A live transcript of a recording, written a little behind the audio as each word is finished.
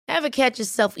Ever catch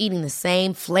yourself eating the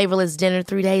same flavorless dinner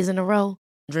 3 days in a row?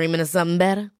 Dreaming of something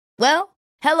better? Well,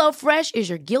 HelloFresh is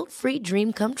your guilt-free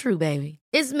dream come true, baby.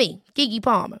 It's me, Keke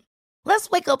Palmer. Let's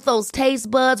wake up those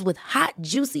taste buds with hot,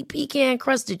 juicy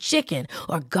pecan-crusted chicken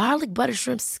or garlic butter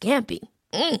shrimp scampi.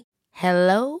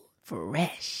 Hello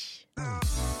Fresh.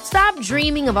 Stop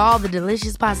dreaming of all the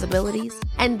delicious possibilities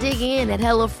and dig in at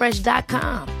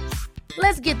HelloFresh.com.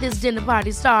 Let's get this dinner party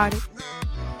started.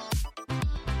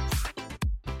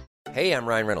 Hey, I'm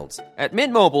Ryan Reynolds. At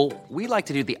Mint Mobile, we like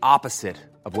to do the opposite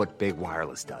of what Big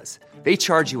Wireless does. They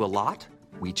charge you a lot,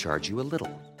 we charge you a little.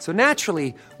 So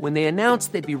naturally, when they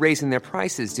announced they'd be raising their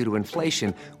prices due to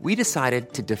inflation, we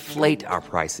decided to deflate our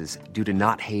prices due to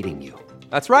not hating you.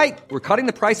 That's right. We're cutting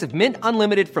the price of Mint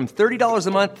Unlimited from $30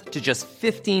 a month to just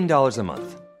 $15 a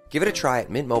month. Give it a try at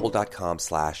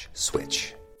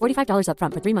mintmobile.com/switch. $45 up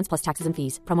front for 3 months plus taxes and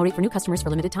fees. Promo rate for new customers for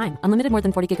limited time. Unlimited more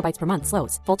than 40 gigabytes per month.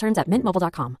 Slows full terms at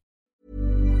mintmobile.com.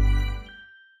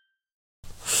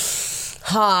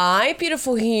 Hi,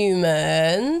 beautiful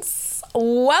humans.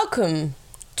 Welcome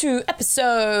to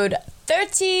episode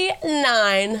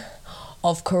 39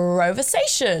 of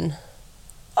Conversation.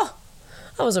 Oh,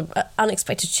 that was an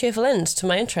unexpected cheerful end to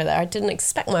my intro there. I didn't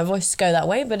expect my voice to go that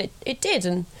way, but it did,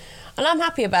 and I'm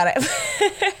happy about it.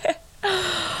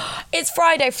 It's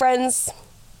Friday, friends.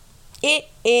 It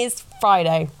is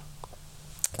Friday.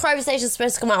 Conversation is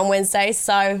supposed to come out on Wednesday,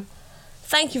 so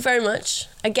thank you very much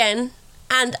again,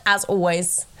 and as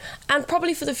always, and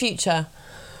probably for the future,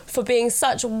 for being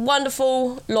such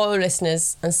wonderful, loyal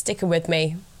listeners and sticking with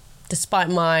me despite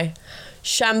my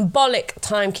shambolic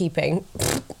timekeeping.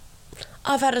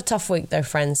 I've had a tough week though,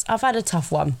 friends. I've had a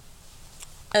tough one.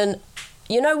 And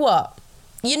you know what?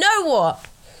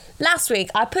 Last week,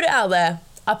 I put it out there.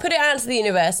 I put it out into the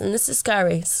universe, and this is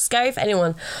scary. It's scary for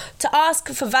anyone, to ask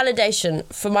for validation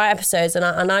for my episodes, and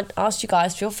I asked you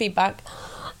guys for your feedback.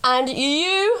 And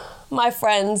you, my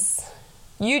friends,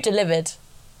 you delivered.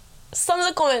 Some of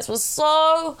the comments were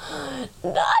so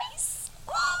nice.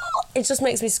 Oh, it just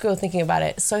makes me squeal thinking about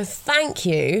it. So thank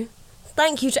you.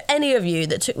 Thank you to any of you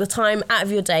that took the time out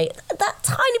of your day. That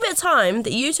tiny bit of time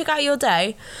that you took out of your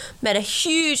day made a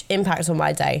huge impact on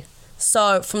my day.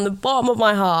 So from the bottom of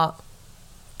my heart,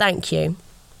 thank you.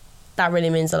 That really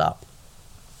means a lot.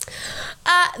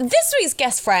 This week's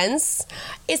guest, friends,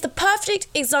 is the perfect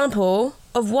example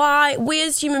of why we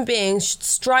as human beings should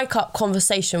strike up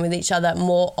conversation with each other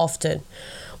more often.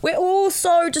 We're all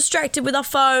so distracted with our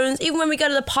phones, even when we go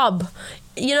to the pub.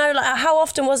 You know, like, how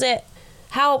often was it,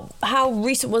 how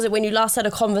recent was it when you last had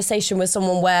a conversation with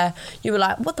someone where you were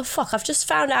like, what the fuck, I've just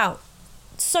found out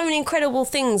so many incredible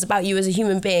things about you as a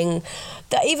human being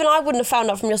that even I wouldn't have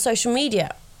found out from your social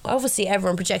media. Obviously,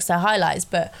 everyone projects their highlights,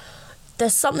 but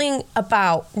there's something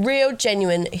about real,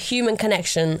 genuine human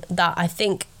connection that I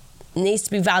think needs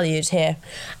to be valued here.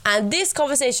 And this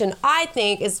conversation, I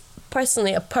think, is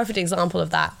personally a perfect example of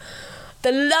that.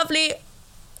 The lovely,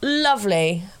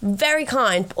 very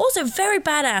kind, but also very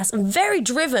badass and very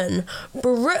driven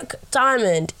Brooke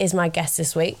Diamond is my guest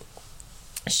this week.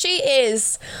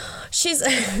 She's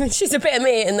a bit of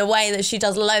me in the way that she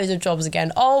does loads of jobs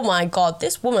again. Oh my God,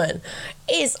 this woman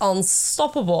is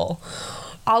unstoppable.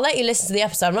 I'll let you listen to the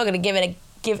episode. I'm not going to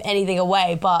give anything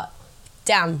away, but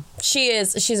damn,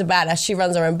 she's a badass. She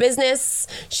runs her own business.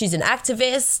 She's an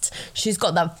activist. She's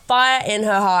got that fire in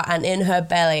her heart and in her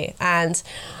belly. And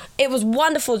it was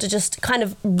wonderful to just kind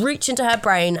of reach into her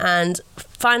brain and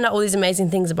find out all these amazing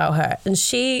things about her. And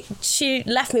she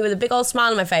left me with a big old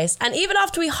smile on my face. And even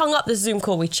after we hung up this Zoom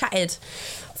call, we chatted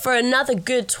for another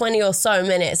good 20 or so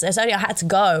minutes. It's only I had to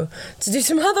go to do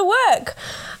some other work.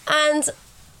 And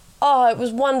oh, it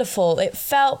was wonderful. It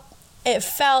felt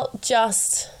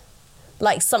just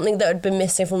like something that had been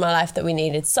missing from my life that we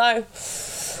needed. So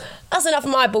that's enough of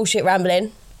my bullshit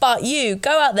rambling. But you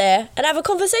go out there and have a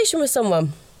conversation with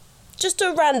someone. Just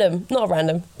not a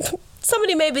random.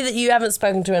 Somebody maybe that you haven't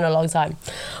spoken to in a long time.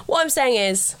 What I'm saying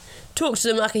is, talk to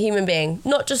them like a human being,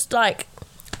 not just like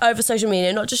over social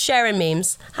media, not just sharing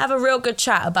memes. Have a real good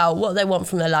chat about what they want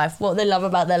from their life, what they love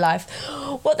about their life,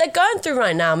 what they're going through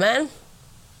right now, man.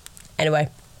 Anyway,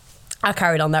 I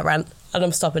carried on that rant and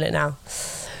I'm stopping it now.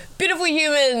 Beautiful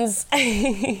humans.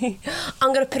 I'm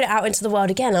going to put it out into the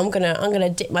world again. I'm going to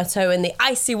dip my toe in the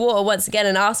icy water once again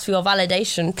and ask for your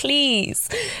validation. Please,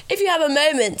 if you have a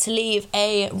moment to leave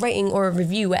a rating or a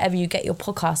review wherever you get your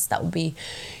podcast, that would be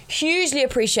hugely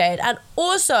appreciated. And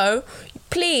also,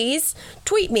 please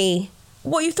tweet me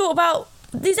what you thought about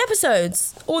these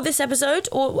episodes, or this episode,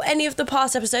 or any of the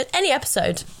past episodes, any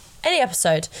episode.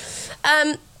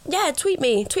 Yeah, tweet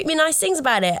me nice things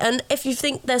about it. And if you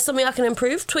think there's something I can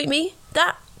improve, tweet me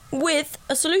that with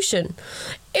a solution.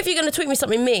 If you're going to tweet me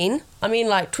something mean, I mean,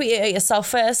 like, tweet it at yourself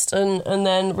first and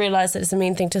then realise that it's a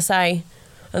mean thing to say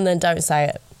and then don't say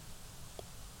it.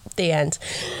 The end.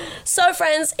 So,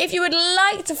 friends, if you would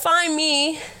like to find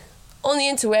me on the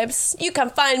interwebs, you can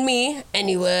find me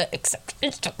anywhere except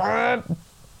Instagram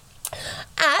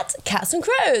at Cats and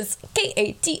Crows.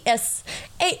 KATSANDCROWS.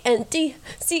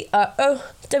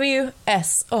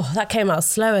 Oh, that came out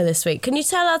slower this week. Can you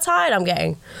tell how tired I'm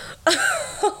getting?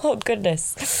 Oh,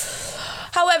 goodness.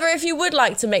 However, if you would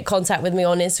like to make contact with me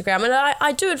on Instagram, and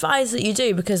I do advise that you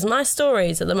do, because my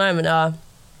stories at the moment are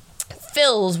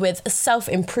filled with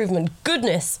self-improvement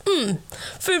goodness,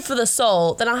 food for the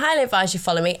soul, then I highly advise you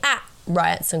follow me at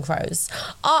Riots and Crows.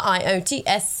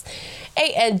 RIOTSANDCROWS.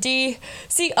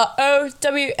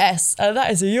 And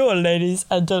that is your ladies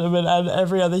and gentlemen and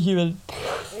every other human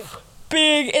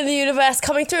being in the universe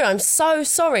coming through. I'm so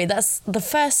sorry. That's the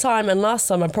first time and last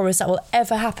time I promise that will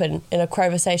ever happen in a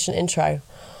Crowversation intro.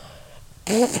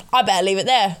 I better leave it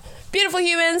there. Beautiful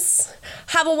humans,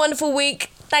 have a wonderful week.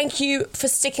 Thank you for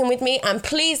sticking with me, and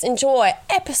please enjoy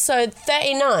episode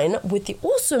 39 with the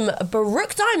awesome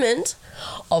Baruch Diamond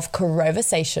of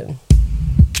Crowversation.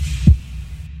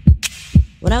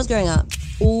 When I was growing up,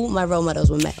 all my role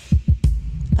models were male.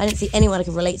 I didn't see anyone I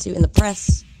could relate to in the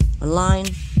press, online,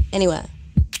 anywhere.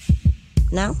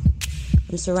 Now,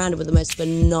 I'm surrounded with the most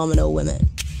phenomenal women.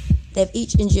 They've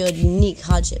each endured unique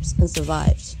hardships and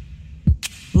survived.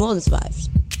 More than survived,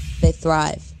 they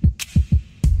thrive.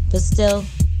 But still,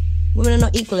 women are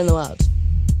not equal in the world,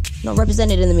 not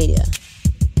represented in the media,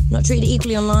 not treated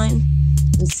equally online,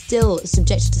 and still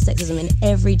subjected to sexism in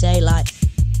everyday life.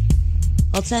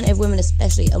 Alternative women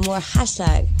especially are more a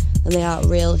hashtag than they are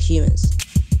real humans.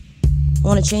 I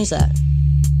want to change that.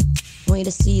 I want you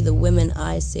to see the women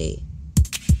I see.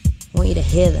 I want you to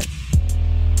hear them.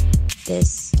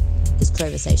 This is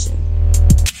Crowversation.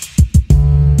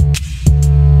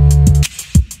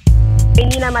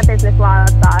 You know my business Wild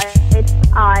Side.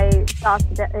 I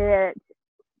started it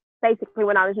basically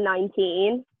when I was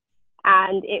 19,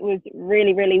 and it was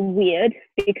really, really weird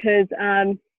because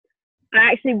I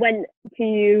actually went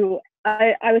to,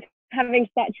 I was having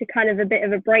such a kind of a bit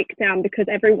of a breakdown because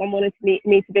everyone wanted me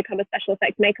to become a special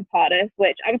effects makeup artist,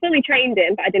 which I was fully trained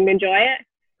in, but I didn't enjoy it.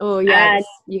 Oh yeah,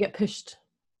 you get pushed.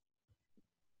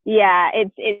 Yeah,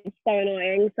 it's so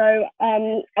annoying. So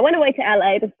I went away to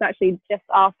LA. This is actually just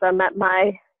after I met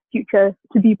my future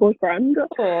to-be boyfriend.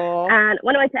 Aww. And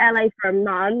went away to LA for a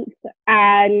month,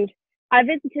 and I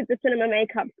visited the cinema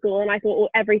makeup school, and I thought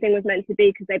everything was meant to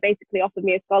be because they basically offered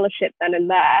me a scholarship then and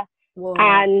there. Whoa.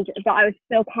 But I was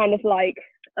still kind of like,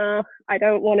 I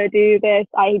don't want to do this.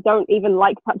 I don't even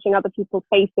like touching other people's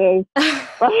faces.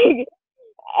 Like,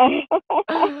 and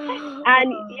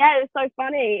yeah, it was so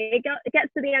funny. It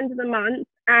gets to the end of the month,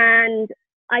 and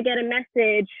I get a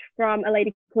message from a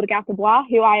lady called Agatha Bois,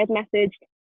 who I had messaged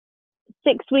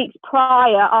 6 weeks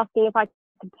prior, asking if I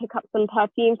could pick up some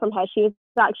perfume from her. She was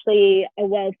actually a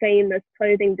world-famous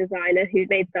clothing designer who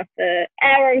made stuff for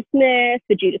Aerosmith,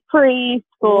 for Judas Priest,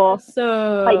 for...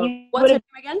 So, what's her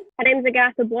name again? Her name's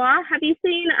Agatha Bois. Have you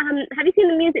seen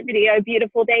the music video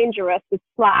Beautiful Dangerous with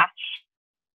Slash?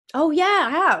 Oh yeah, I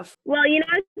have. Well, you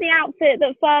know the outfit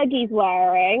that Fergie's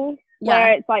wearing,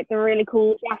 where it's like the really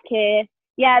cool jacket.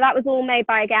 Yeah, that was all made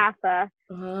by Agatha.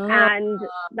 And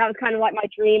that was kind of like my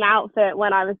dream outfit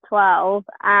when I was 12.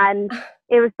 And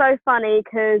it was so funny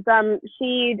because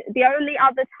the only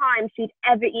other time she'd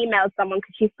ever emailed someone,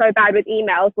 because she's so bad with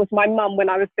emails, was my mum when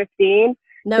I was 15.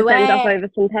 No way. Send us over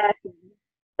some perfume.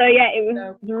 So yeah, it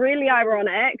was really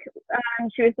ironic.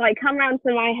 She was like, come round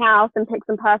to my house and pick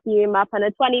some perfume up, and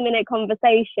a 20-minute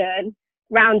conversation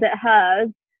round at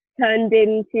hers turned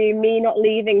into me not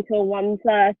leaving till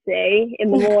 1:30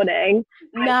 in the morning.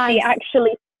 Nice. She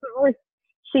actually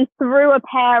threw a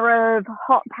pair of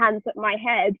hot pants at my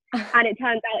head, and it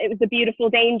turns out it was a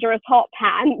Beautiful Dangerous hot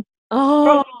pants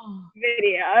from the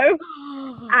video.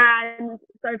 And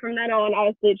so from then on, I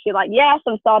was literally like, yes,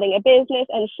 I'm starting a business,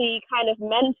 and she kind of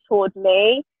mentored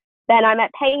me. Then I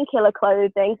met Painkiller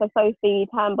Clothing, so Sophie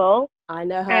Turnbull. I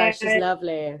know her. She's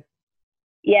lovely.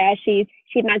 Yeah, she's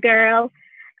my girl.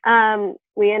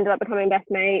 We ended up becoming best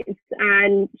mates,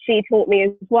 and she taught me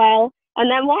as well. And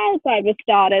then Wildside was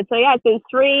started. So yeah, it's been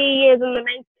 3 years in the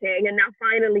making, and now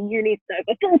finally uni's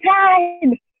over full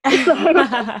time.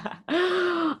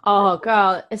 Oh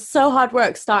girl, it's so hard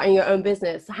work starting your own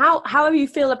business. How do you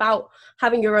feel about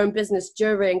having your own business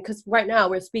during, because right now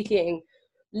we're speaking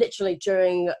literally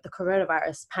during the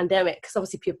coronavirus pandemic, because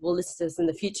obviously people will listen to this in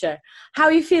the future. How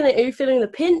are you feeling? Are you feeling the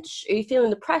pinch? Are you feeling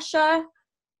the pressure?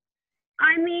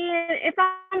 I mean, if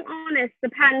I'm honest, the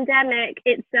pandemic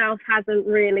itself hasn't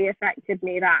really affected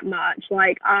me that much.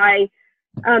 Like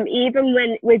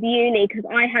even with uni, because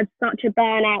I had such a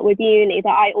burnout with uni that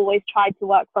I always tried to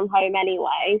work from home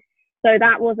anyway. So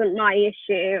that wasn't my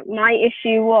issue. My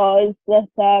issue was that,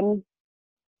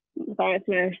 sorry,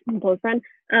 it's my boyfriend.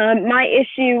 My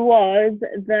issue was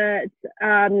that,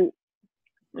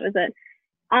 what was it?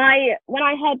 When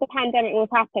I heard the pandemic was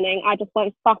happening, I just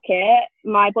went, fuck it.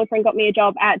 My boyfriend got me a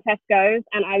job at Tesco's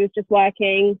and I was just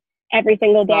working every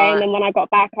single day. And then when I got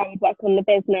back, I would work on the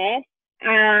business.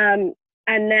 And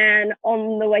then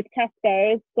on the way to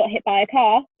Tesco's, got hit by a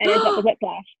car and ended up with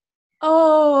whiplash.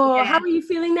 Oh, yeah. How are you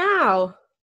feeling now?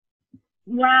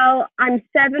 Well, I'm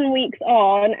 7 weeks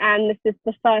on and this is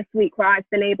the first week where I've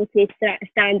been able to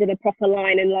stand in a proper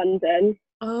line in London.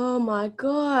 Oh my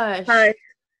gosh.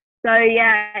 So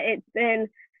yeah, it's been,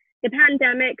 the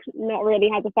pandemic not really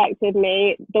has affected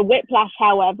me. The whiplash,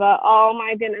 however, oh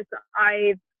my goodness,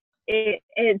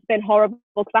 it's been horrible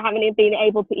because I haven't even been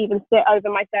able to even sit over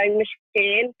my sewing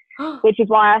machine, which is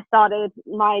why I started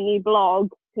my new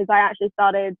blog, because I actually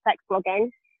started sex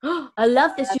blogging. I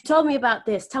love this. You told me about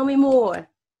this. Tell me more.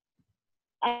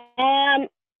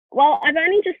 Well, I've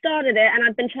only just started it and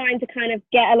I've been trying to kind of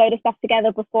get a load of stuff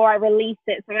together before I release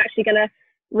it. So I'm actually going to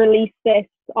release this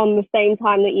on the same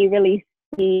time that you release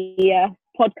the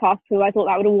podcast, because I thought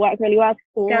that would all work really well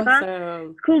together.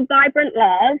 Awesome. It's called Vibrant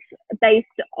Love, based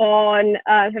on,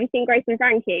 have you seen Grace and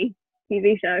Frankie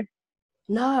TV show?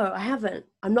 No, I haven't.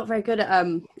 I'm not very good at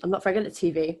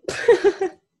TV.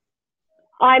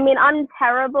 I mean, I'm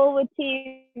terrible with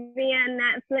TV and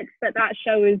Netflix, but that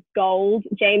show is gold.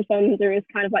 Jane Fonda is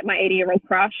kind of like my 80-year-old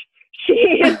crush.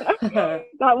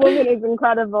 That woman is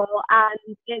incredible, and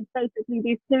it's basically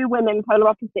these two women, polar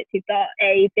opposites, who've got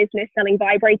a business selling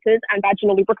vibrators and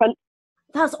vaginal lubricant.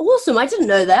 That's awesome. I didn't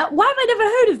know that. Why have I never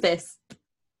heard of this?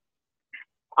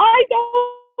 I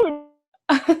don't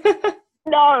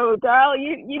know, girl.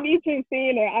 You need to have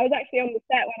seen it. I was actually on the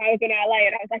set when I was in LA,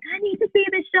 and I was like, I need to see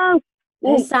this show.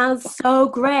 It sounds so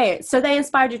great. So they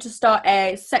inspired you to start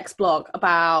a sex blog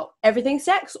about everything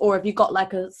sex, or have you got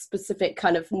like a specific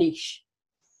kind of niche?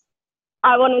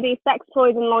 I want to do sex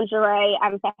toys and lingerie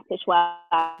and fetish wear.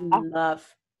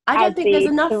 Love. I don't think there's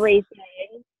enough.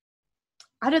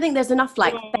 I don't think there's enough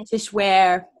like fetish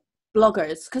wear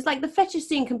bloggers, because like the fetish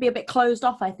scene can be a bit closed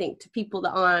off, I think, to people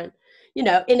that aren't, in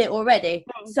it already.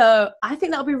 So I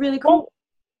think that'll be really cool. Well,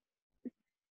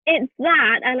 it's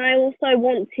that, and I also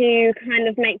want to kind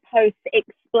of make posts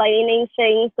explaining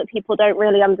things that people don't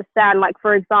really understand. Like,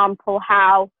 for example,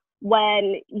 how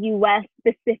when you wear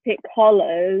specific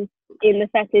collars in the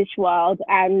fetish world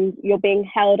and you're being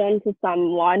held onto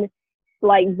someone,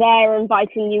 like they're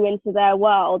inviting you into their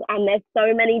world, and there's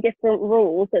so many different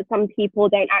rules that some people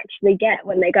don't actually get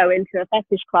when they go into a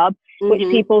fetish club, which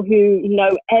people who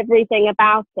know everything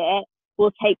about it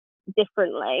will take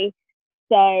differently.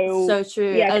 So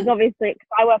true. Yeah, because obviously,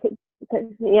 because I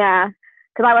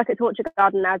work at Torture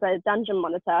Garden as a dungeon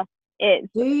monitor. It's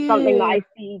something that I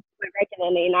see quite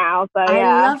regularly now. So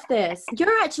I love this.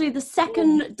 You're actually the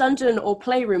second dungeon or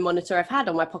playroom monitor I've had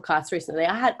on my podcast recently.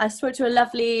 I spoke to a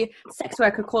lovely sex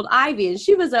worker called Ivy, and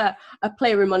she was a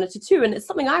playroom monitor too. And it's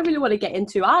something I really want to get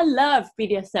into. I love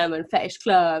BDSM and fetish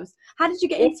clubs. How did you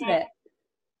get into it?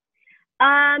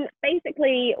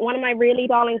 Basically, one of my really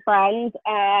darling friends,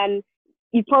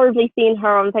 you've probably seen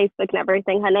her on Facebook and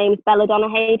everything. Her name's Belladonna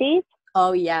Hades.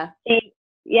 Oh, yeah. She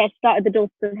started the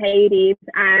Daughters of Hades,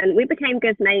 and we became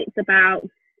good mates about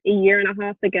a year and a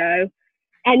half ago.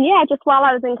 And yeah, just while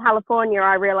I was in California,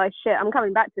 I realized, shit, I'm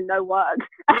coming back to no work.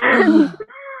 And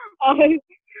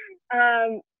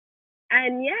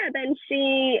yeah, then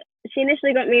she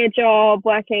initially got me a job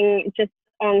working just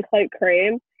on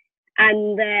Cloakroom.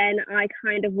 And then I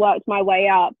kind of worked my way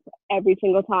up every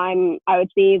single time I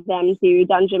would see them to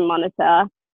dungeon monitor.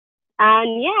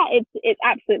 And yeah, it's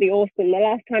absolutely awesome. The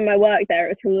last time I worked there,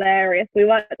 it was hilarious. We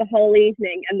worked the whole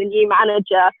evening, and the new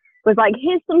manager was like,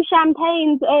 here's some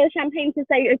champagne to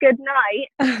say a good night.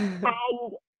 And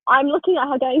I'm looking at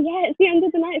her going, yeah, it's the end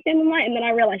of the night, And then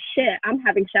I realized, shit, I'm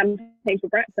having champagne for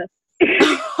breakfast.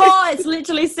 Oh, it's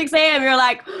literally 6 a.m. You're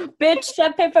like, bitch,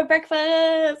 champagne for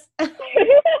breakfast. But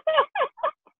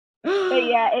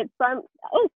yeah, it's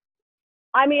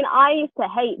I mean, I used to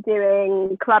hate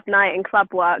doing club night and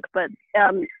club work, but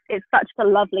it's such a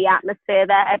lovely atmosphere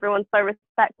there. Everyone's so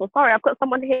respectful. Sorry, I've got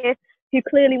someone here who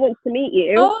clearly wants to meet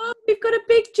you. Oh, we've got a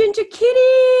big ginger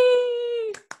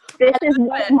kitty. This is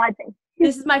one of my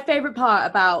This is my favorite part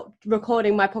about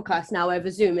recording my podcast now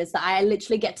over Zoom, is that I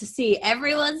literally get to see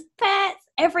everyone's pets.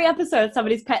 Every episode,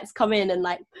 somebody's pets come in and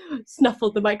like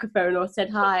snuffled the microphone or said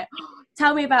hi.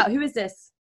 Tell me about, who is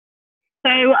this?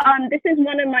 So this is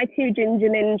one of my two ginger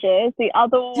ninjas. The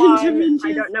other one,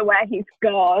 I don't know where he's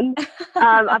gone.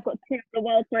 I've got two of the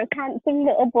world's most handsome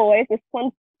little boys. This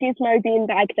one's Gizmo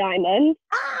Beanbag Diamond.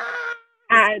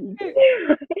 And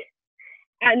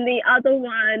and the other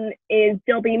one is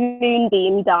Dobby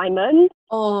Moonbeam Diamond.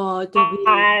 Oh, Dobby.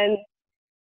 And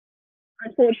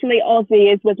unfortunately,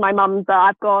 Ozzy is with my mum, but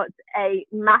I've got a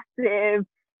massive,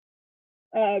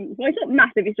 well, he's not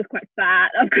massive, he's just quite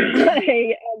fat. I've got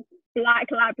a black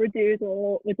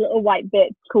Labradoodle with little white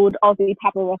bits called Ozzy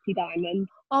Pavarotti Diamond.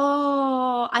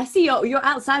 Oh, I see you're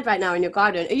outside right now in your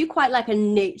garden. Are you quite like a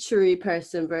naturey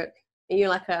person, Brooke? Are you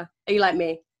like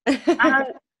me?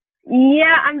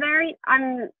 Yeah, I'm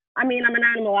an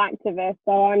animal activist,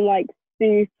 so I'm like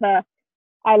super,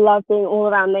 I love being all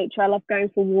around nature. I love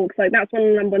going for walks. Like that's one of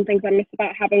the number one things I miss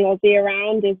about having Ozzy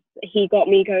around, is he got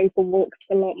me going for walks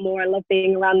a lot more. I love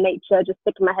being around nature, just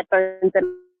sticking my headphones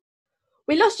in.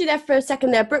 We lost you there for a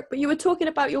second there, Brooke, but you were talking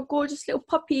about your gorgeous little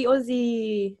puppy,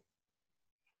 Ozzy.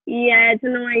 Yeah, it's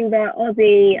annoying that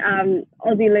Ozzy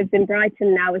lives in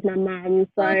Brighton now with my mum,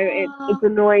 so it's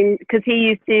annoying because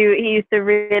he used to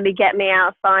really get me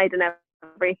outside and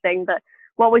everything. But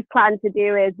what we've planned to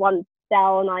do is, once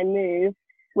Del and I move,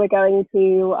 we're going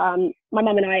to my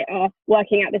mum and I are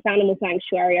working at this animal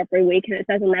sanctuary every week, and it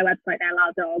says on their website they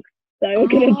allow dogs, so we're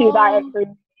going to do that every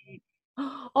week.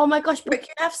 Oh my gosh, Brooke,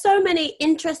 you have so many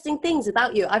interesting things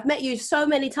about you. I've met you so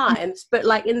many times, but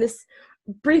like in this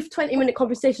brief 20-minute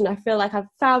conversation, I feel like I've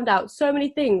found out so many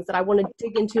things that I want to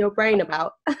dig into your brain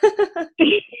about.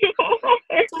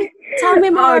 Tell me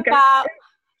more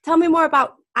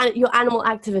about your animal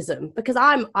activism, because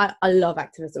I love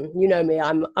activism. You know me,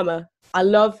 I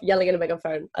love yelling in a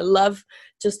megaphone. I love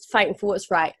just fighting for what's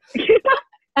right.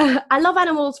 I love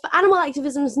animals, but animal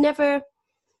activism is never,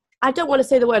 I don't want to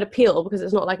say the word appeal because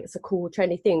it's not like it's a cool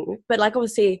trendy thing, but like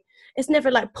obviously it's never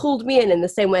like pulled me in the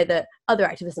same way that other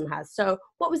activism has. So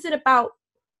what was it about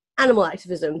animal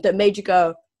activism that made you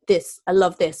go, I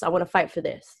love this, I want to fight for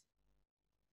this?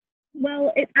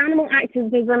 Well, it's animal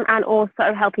activism and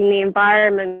also helping the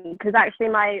environment, because actually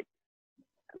my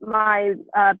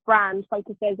brand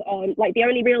focuses on, like, the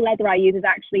only real leather I use is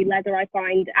actually leather I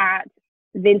find at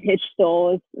vintage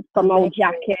stores, from old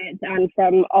jackets and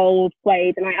from old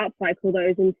suede, and I upcycle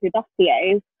those into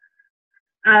bustiers.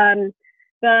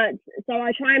 But so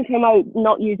I try and promote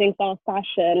not using fast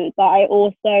fashion, but I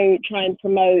also try and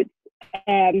promote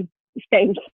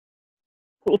staying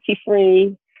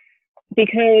cruelty-free,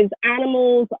 because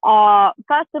animals are,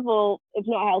 first of all, it's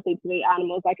not healthy to eat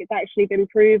animals. Like, it's actually been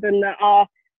proven that our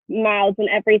mouths and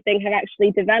everything have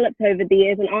actually developed over the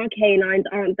years, and our canines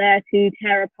aren't there to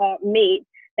tear apart meat.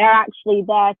 They're actually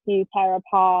there to tear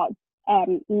apart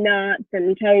nuts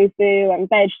and tofu and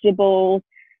vegetables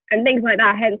and things like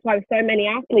that. Hence why so many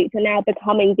athletes are now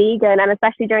becoming vegan, and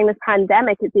especially during this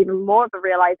pandemic, it's even more of a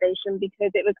realization,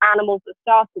 because it was animals that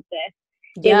started this.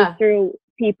 Yeah. It was through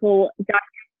people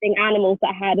digesting animals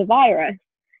that had a virus.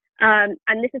 And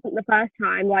this isn't the first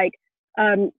time. Like,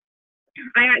 I'm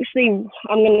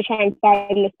going to try and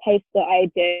find this post that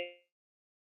I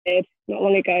did not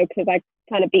long ago, because I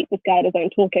kind of beat this guy at his own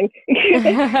talking.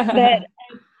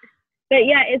 but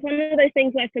yeah, it's one of those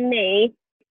things where, for me,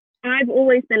 I've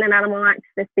always been an animal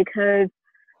activist, because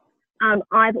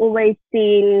I've always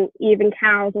seen even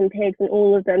cows and pigs and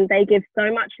all of them, they give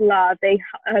so much love. They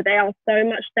are so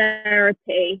much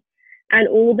therapy, and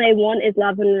all they want is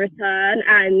love in return.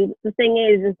 And the thing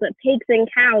is that pigs and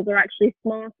cows are actually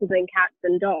smarter than cats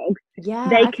and dogs. Yeah,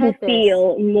 they can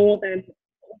feel more than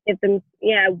give them,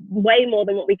 way more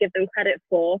than what we give them credit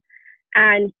for.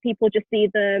 And people just see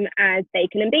them as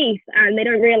bacon and beef, and they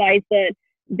don't realize that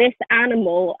this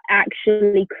animal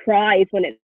actually cries when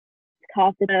it's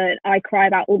casted. I cry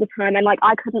about all the time, and like,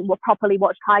 I couldn't properly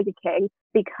watch Tiger King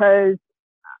because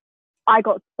I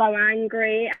got so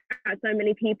angry at so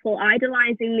many people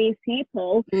idolizing these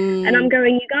people. And I'm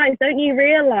going, you guys, don't you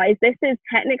realize this is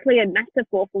technically a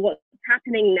metaphor for what's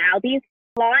happening now? These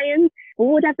lions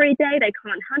bored every day, they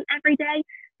can't hunt every day.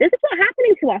 This is what's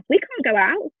happening to us. We can't go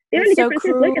out. The only difference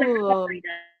is we're going to hunt every day.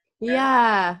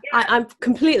 Yeah. I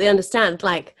completely understand.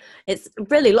 Like, it's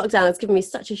really, lockdown has given me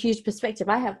such a huge perspective.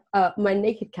 I have my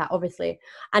naked cat, obviously,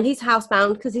 and he's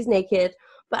housebound because he's naked.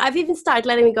 But I've even started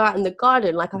letting him go out in the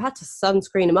garden. Like, I've had to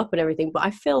sunscreen him up and everything, but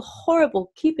I feel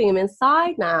horrible keeping him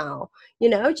inside now. You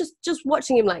know, just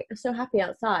watching him, like, so happy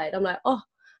outside. I'm like, oh,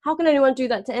 how can anyone do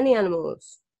that to any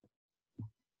animals?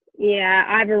 Yeah,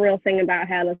 I have a real thing about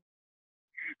hairless.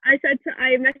 I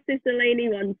messaged Delaney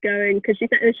once going, because she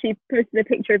posted a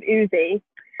picture of Uzi.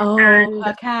 Oh, And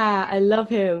her cat. I love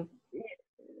him.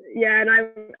 yeah, and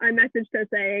I messaged her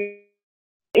saying,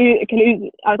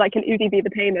 I was like, can Uzi be the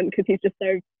payment? Because he's just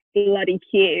so bloody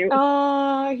cute.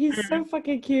 Oh, he's so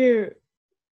fucking cute.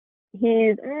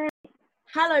 He's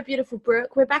Hello, beautiful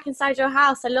Brooke. We're back inside your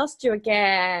house. I lost you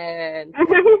again.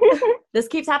 This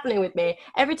keeps happening with me.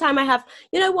 Every time I have,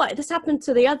 you know what? This happened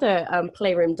to the other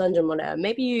Playroom Dungeon monitor.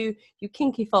 Maybe you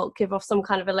kinky folk give off some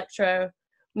kind of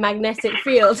electromagnetic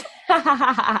field.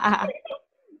 yeah,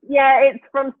 it's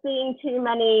from seeing too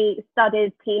many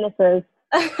studded penises.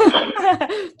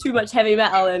 Too much heavy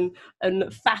metal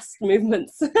and fast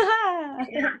movements.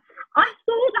 Yeah. I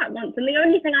saw that once, and the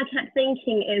only thing I kept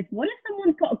thinking is, what if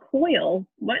someone's got a coil?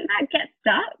 Won't that get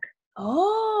stuck?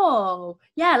 Oh,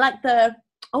 yeah,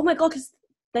 oh my God, because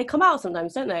they come out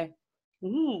sometimes, don't they?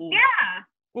 Ooh.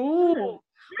 Yeah. Ooh.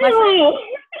 Mm.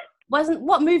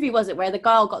 What movie was it where the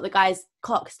girl got the guy's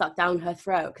cock stuck down her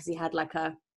throat because he had like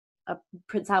a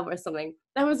Prince Albert or something?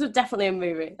 That was definitely a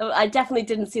movie. I definitely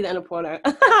didn't see that in a porno.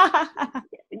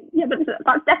 Yeah, but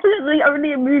that's definitely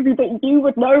only a movie that you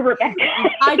would know, Rebecca.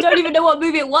 I don't even know what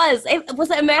movie it was.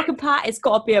 Was it American Pie? It's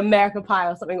got to be American Pie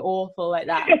or something awful like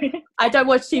that. I don't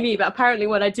watch TV, but apparently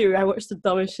when I do, I watch the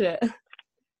dumbest shit.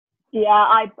 Yeah,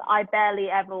 I barely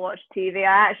ever watch TV.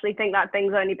 I actually think that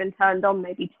thing's only been turned on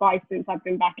maybe twice since I've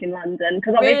been back in London.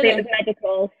 Because obviously it was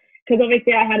medical. Because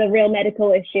obviously I had a real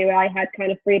medical issue. I had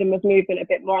kind of freedom of movement a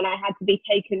bit more, and I had to be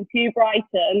taken to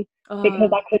Brighton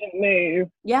because I couldn't move.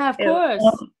 Yeah, of course.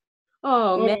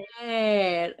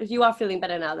 Man. You are feeling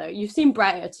better now, though. You seem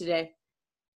brighter today.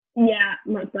 Yeah,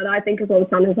 much better. I think it's all the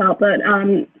sun has helped. But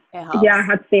yeah, I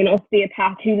had to see an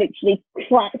osteopath who literally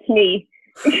cracked me.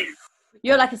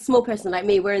 You're like a small person like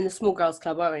me. We're in the small girls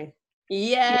club, aren't we?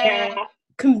 Yeah.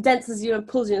 Condenses you and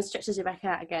pulls you and stretches you back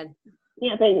out again.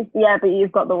 Yeah, but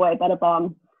you've got the way better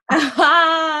bum.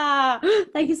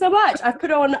 Thank you so much. I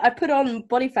put on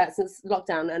body fat since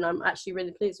lockdown, and I'm actually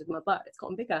really pleased with my butt. It's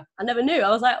gotten bigger. I never knew. I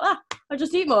was like, I'll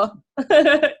just eat more.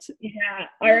 Yeah,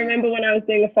 I remember when I was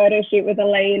doing a photo shoot with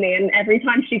Eleni, and every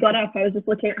time she got up, I was just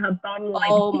looking at her bum like.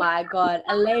 Oh my God,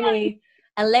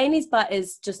 Eleni's butt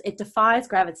is just, it defies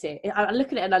gravity. I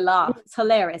look at it and I laugh. It's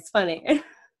hilarious, funny.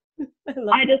 I'm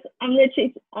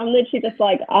literally just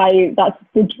like, that's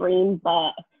the dream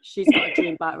butt. She's got a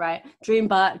dream butt, right? Dream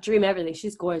butt, dream everything.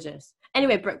 She's gorgeous.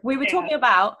 Anyway, Brooke, we were talking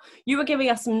about, you were giving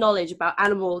us some knowledge about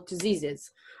animal diseases,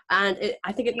 and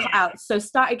I think it cut out. So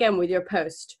start again with your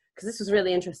post, because this was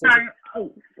really interesting.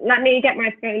 Let me get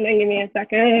my phone and give me a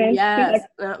second. Yes,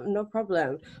 no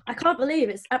problem. I can't believe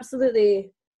it's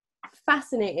absolutely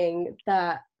fascinating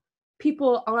that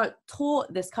people aren't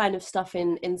taught this kind of stuff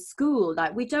in school.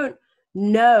 Like, we don't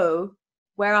know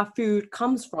where our food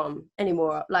comes from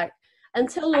anymore. Like,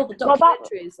 until all the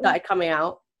documentaries started coming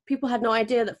out, people had no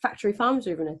idea that factory farms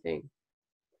were even a thing.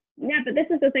 Yeah, but this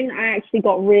is the thing that I actually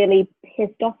got really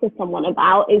pissed off with someone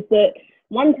about, is that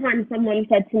one time someone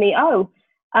said to me,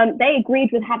 they agreed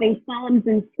with having farms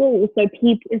in school so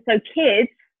kids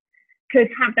could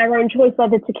have their own choice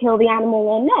whether to kill the animal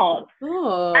or not.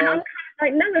 Oh. And I'm kind of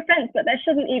like, no offense, but there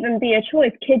shouldn't even be a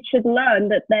choice. Kids should learn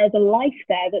that there's a life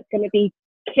there that's going to be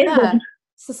killed. Yeah.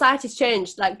 Society's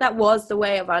changed. Like, that was the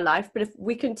way of our life, but if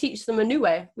we can teach them a new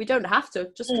way, we don't have to,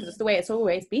 just because it's the way it's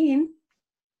always been.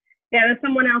 Yeah, there's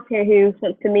someone else here who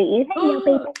wants to meet you. Hey, little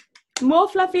baby. More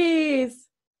fluffies.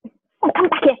 Oh, come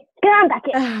back here. Come back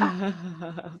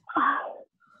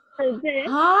here.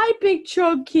 Hi, big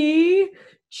chunky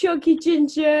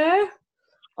ginger.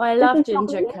 Oh, I love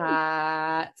ginger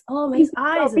cats. Oh, his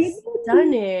eyes are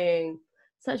stunning.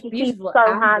 Such beautiful. He's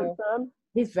so handsome.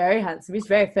 He's very handsome. He's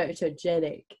very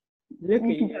photogenic.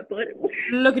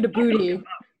 Look at the booty.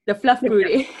 The fluff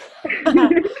booty.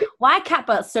 Why are cat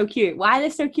butts so cute? Why are they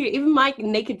so cute? Even my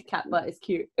naked cat butt is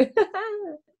cute.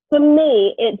 For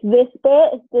me, it's this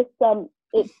bit.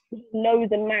 It's nose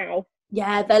and mouth.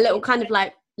 Yeah, they're little kind of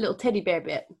like little teddy bear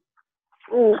bit.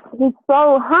 He's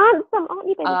so handsome, aren't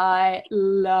you, baby? I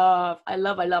love. I'm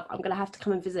gonna have to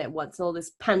come and visit once all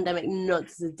this pandemic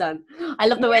nonsense is done. I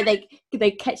love the way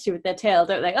they catch you with their tail,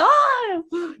 don't they?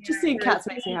 Just seeing cats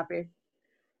makes me happy.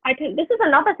 This is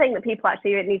another thing that people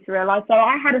actually need to realise. So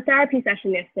I had a therapy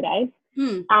session yesterday,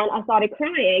 and I started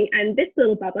crying, and this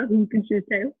little bubba, who can choose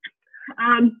tail,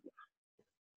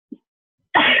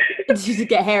 Did you just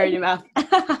get hair in your mouth?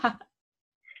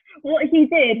 What he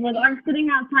did was, I was sitting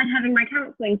outside having my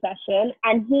counselling session,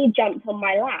 and he jumped on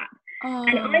my lap. Oh.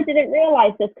 And I didn't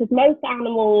realise this, because most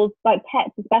animals, like pets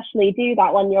especially, do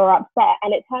that when you're upset,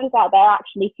 and it turns out they're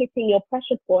actually hitting your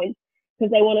pressure points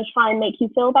because they want to try and make you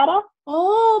feel better.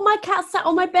 Oh, my cat sat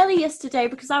on my belly yesterday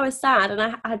because I was sad and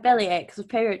I had bellyache because of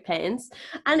period pains.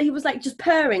 And he was like just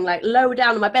purring like low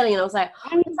down on my belly. And I was like,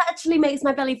 this actually makes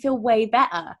my belly feel way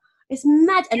better. It's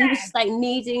mad. And he was just like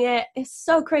kneading it. It's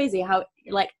so crazy how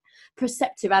like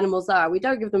perceptive animals are. We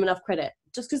don't give them enough credit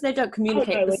just because they don't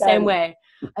communicate the same way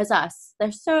as us.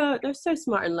 They're so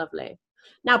smart and lovely.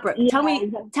 Now, Brooke, tell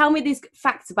me these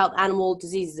facts about animal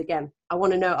diseases again. I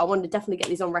want to know. I want to definitely get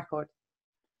these on record.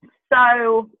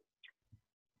 So,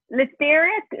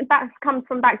 Listeria, that comes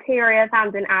from bacteria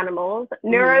found in animals.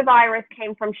 Neurovirus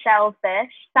came from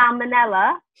shellfish.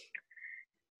 Salmonella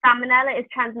is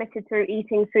transmitted through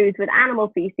eating foods with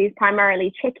animal feces,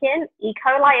 primarily chicken. E.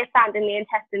 coli is found in the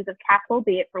intestines of cattle,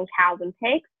 be it from cows and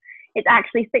pigs. It's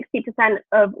actually 60%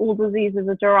 of all diseases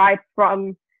are derived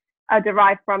from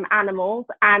animals,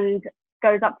 and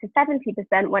goes up to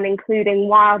 70% when including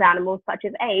wild animals such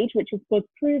as age, which was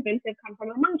proven to come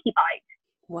from a monkey bite.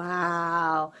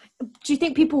 Wow. Do you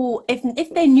think people,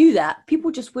 if they knew that,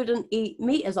 people just wouldn't eat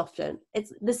meat as often?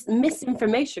 It's this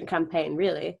misinformation campaign,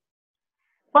 really.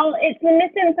 Well, it's the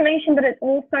misinformation, but it's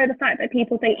also the fact that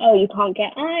people think, oh, you can't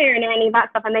get iron or any of that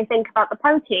stuff, and they think about the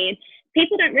protein.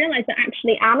 People don't realize that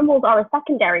actually animals are a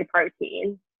secondary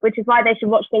protein, which is why they should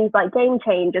watch things like Game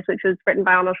Changers, which was written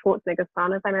by Arnold Schwarzenegger's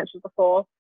son, as I mentioned before.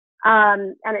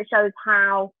 And it shows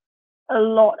how a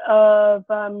lot of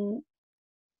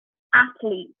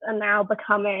athletes are now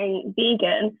becoming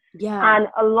vegan. Yeah. And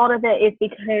a lot of it is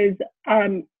because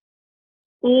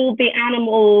all the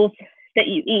animals that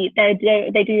you eat,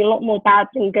 they do a lot more bad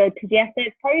than good. Because yes,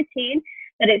 there's protein,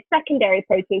 but it's secondary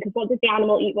protein. Because what did the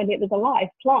animal eat when it was alive?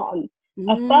 Plants.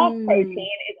 A first protein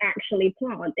is actually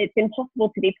plant. It's impossible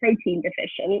to be protein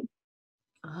deficient.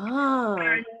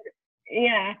 And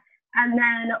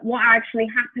then what actually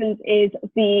happens is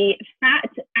the fat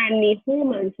and the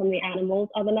hormones from the animals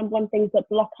are the number one things that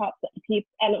block up a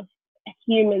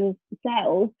human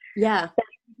cells. Yeah. So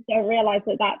you don't realize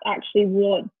that that's actually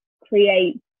what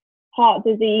creates heart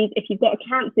disease. If you've got a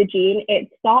cancer gene, it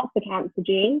starts the cancer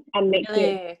gene and makes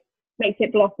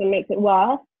it blossom, makes it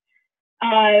worse.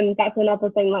 That's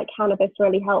another thing, like cannabis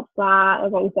really helps that,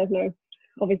 as long as there's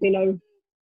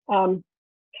no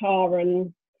tar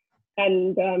and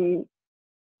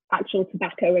actual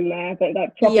tobacco in there, but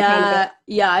like proper cannabis.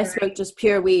 Yeah, I smoke just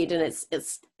pure weed, and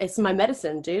it's my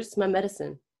medicine, dude. It's my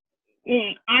medicine.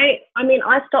 Yeah, I mean,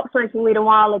 I stopped smoking weed a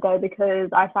while ago because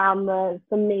I found that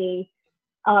for me,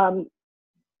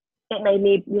 it made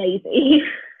me lazy.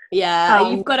 Yeah,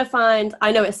 you've got to find,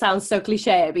 I know it sounds so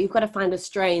cliche, but you've got to find a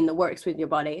strain that works with your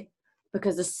body,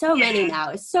 because there's so many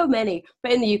now. It's so many.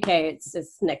 But in the UK,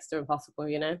 it's next to impossible,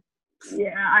 you know?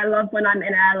 Yeah, I love when I'm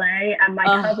in LA and my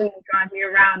cousin will drive me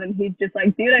around and he's just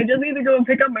like, dude, I just need to go and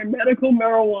pick up my medical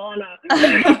marijuana.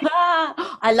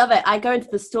 I love it. I go into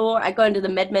the store, I go into the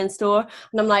MedMen store,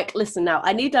 and I'm like, listen now,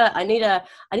 I need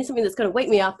something that's going to wake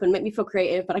me up and make me feel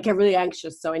creative, but I get really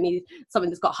anxious, so I need something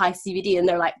that's got high CBD. And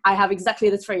they're like, I have exactly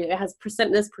this for you. It has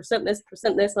percent this.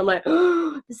 And I'm like,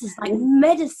 oh, this is like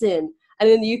medicine. And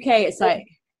in the UK, it's like,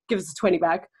 give us a 20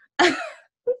 bag.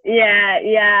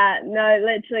 No,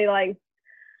 literally, like,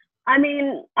 I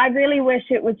mean, I really wish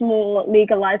it was more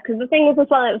legalized, because the thing is as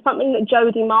well, it was something that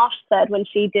Jodie Marsh said when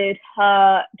she did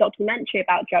her documentary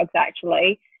about drugs,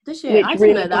 actually. Did she? I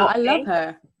didn't know that. I love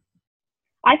her.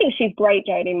 I think she's great,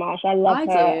 Jodie Marsh. I love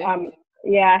her.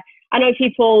 Yeah, I know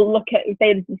people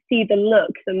they see the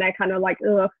looks and they're kind of like,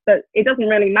 ugh, but it doesn't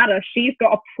really matter. She's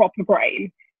got a proper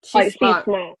brain. She's smart.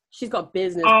 She's got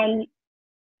business.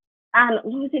 And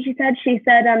what was it she said? She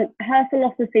said her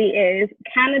philosophy is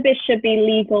cannabis should be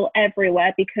legal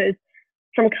everywhere, because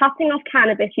from cutting off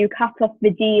cannabis, you cut off the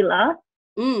dealer.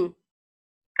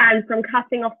 And from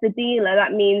cutting off the dealer,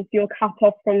 that means you're cut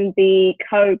off from the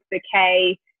coke, the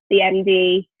K, the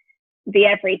MD, the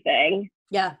everything.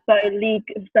 Yeah.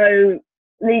 So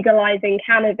legalizing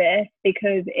cannabis,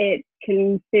 because it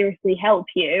can seriously help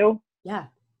you. Yeah.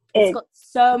 It's got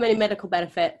so many medical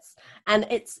benefits, and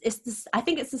it's this, I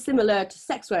think it's similar to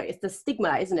sex work. It's the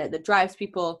stigma, isn't it, that drives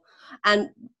people. And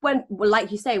when,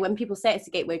 like you say, when people say it's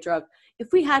a gateway drug,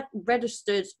 if we had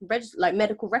registered like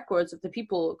medical records of the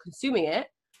people consuming it,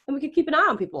 then we could keep an eye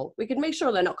on people. We could make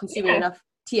sure they're not consuming enough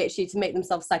THC to make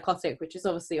themselves psychotic, which is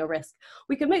obviously a risk.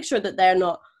 We could make sure that they're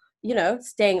not,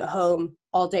 staying at home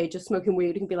all day just smoking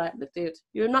weed. You can be like, look, dude,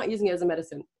 you're not using it as a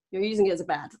medicine. You're using it as a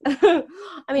bad. I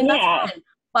mean, that's fine.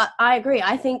 But I agree.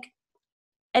 I think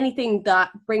anything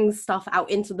that brings stuff out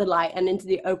into the light and into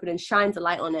the open and shines a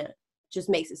light on it just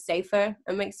makes it safer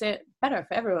and makes it better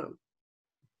for everyone.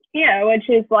 Yeah, which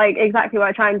is like exactly what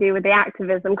I try and do with the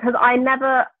activism, because I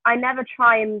never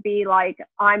try and be like,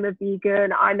 I'm a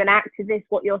vegan, I'm an activist,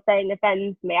 what you're saying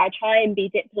offends me. I try and be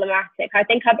diplomatic. I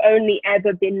think I've only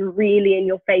ever been really in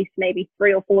your face maybe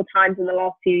 3 or 4 times in the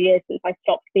last 2 years since I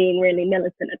stopped being really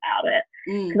militant about it,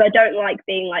 because I don't like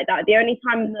being like that. The only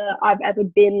time that I've ever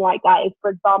been like that is, for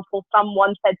example,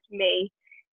 someone said to me,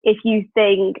 if you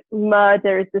think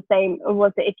murder is the same, or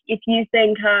was it, if you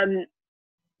think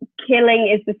killing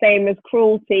is the same as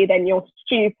cruelty, then you're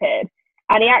stupid.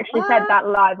 And he actually said that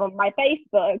live on my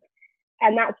Facebook,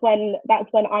 and that's when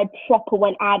I proper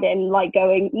went at him, like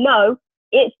going, no,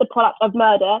 it's the product of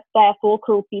murder, therefore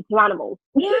cruelty to animals.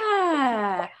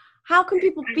 Yeah. How can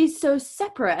people be so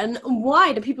separate, and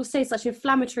why do people say such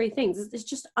inflammatory things? It's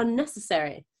just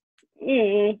unnecessary.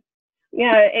 Yeah,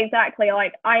 exactly.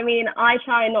 Like, I mean, I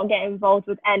try and not get involved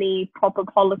with any proper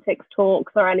politics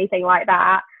talks or anything like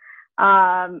that,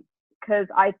 because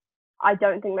I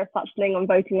don't think there's such thing on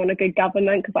voting on a good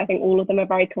government, because I think all of them are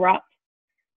very corrupt,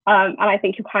 and I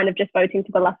think you're kind of just voting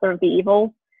for the lesser of the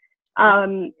evil. But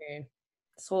when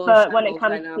it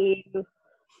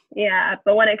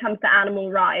comes to animal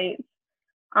rights,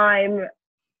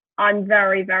 I'm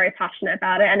very, very passionate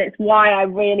about it, and it's why I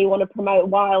really want to promote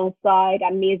Wildside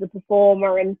and me as a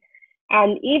performer, and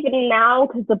even now,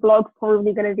 because the blog's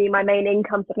probably going to be my main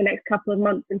income for the next couple of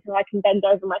months until I can bend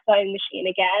over my sewing machine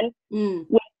again.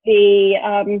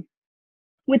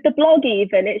 With the blog,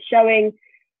 even it's showing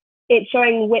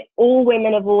all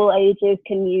women of all ages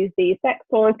can use these sex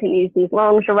toys, can use these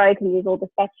lingerie, can use all the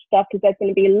special stuff, because there's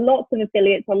going to be lots of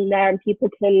affiliates on there, and people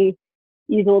can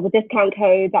use all the discount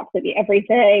codes, absolutely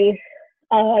everything.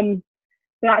 So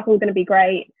that's all going to be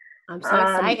great. I'm so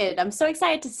excited. I'm so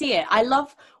excited to see it. I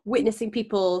love witnessing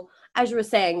people, as you were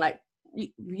saying, like,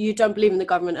 you don't believe in the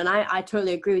government, and I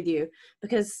totally agree with you,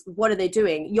 because what are they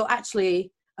doing? You're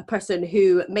actually a person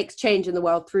who makes change in the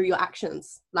world through your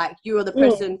actions. Like, you are the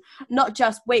person, not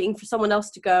just waiting for someone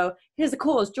else to go, here's a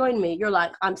cause, join me. You're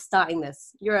like, I'm starting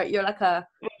this. You're like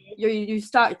you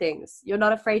start things. You're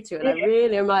not afraid to, and I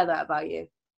really admire that about you.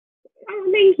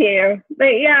 Oh, thank you.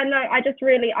 But yeah, no, I've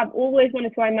always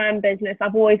wanted to own my own business.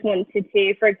 I've always wanted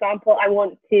to, for example, I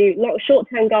want to,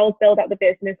 short-term goals, build up the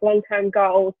business, long-term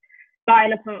goals, buy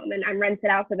an apartment and rent it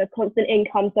out with a constant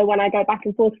income. So when I go back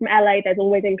and forth from LA, there's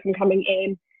always income coming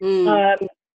in.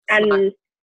 And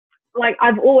like,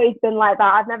 I've always been like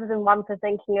that. I've never been one for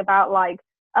thinking about like,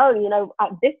 oh, you know,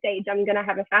 at this stage, I'm going to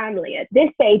have a family. At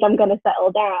this stage, I'm going to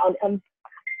settle down. And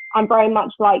I'm very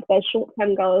much like, there's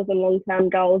short-term goals and long-term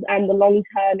goals, and the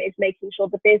long-term is making sure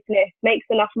the business makes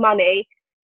enough money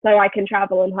so I can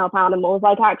travel and help animals.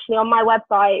 Like, actually on my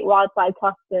website,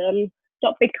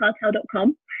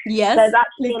 wildsidecustom.bigcartel.com, yes, there's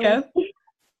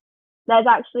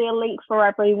actually a link for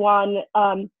everyone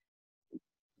can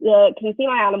see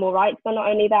my animal rights. But not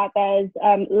only that, there's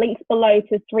links below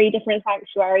to 3 different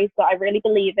sanctuaries that I really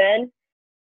believe in.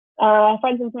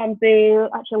 Friends and Farm Zoo.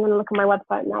 Actually, I'm going to look on my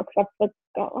website now because I've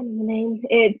forgotten the name.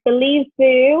 It's Believe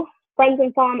Zoo, Friends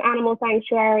and Farm Animal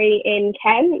Sanctuary in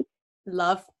Kent.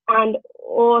 Love. And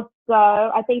also,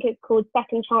 I think it's called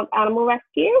Second Chance Animal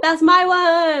Rescue. That's my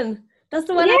one. That's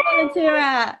the one I volunteer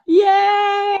at.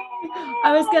 Yay!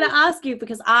 I was going to ask you,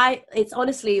 because it's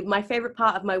honestly my favorite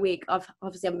part of my week. Obviously, I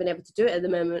haven't been able to do it at the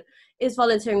moment, is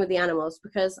volunteering with the animals,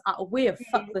 because we have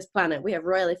fucked this planet. We have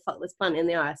really fucked this planet in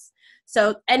the arse.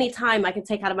 So anytime I can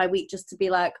take out of my week just to be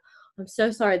like, I'm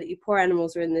so sorry that you poor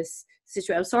animals are in this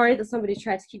situation. I'm sorry that somebody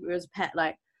tried to keep you as a pet.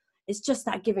 Like, it's just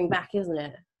that giving back, isn't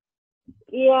it?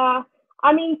 Yeah.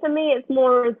 I mean, for me, it's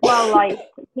more as well, like,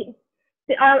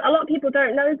 a lot of people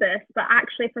don't know this, but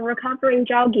actually for recovering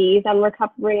druggies and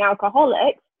recovering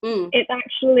alcoholics, it's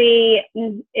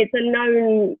a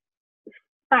known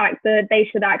fact that they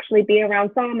should actually be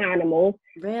around farm animals.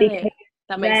 Really?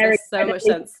 That makes so much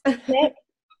sense.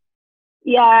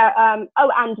 Yeah.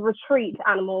 And Retreat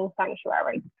Animal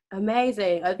Sanctuary.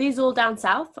 Amazing. Are these all down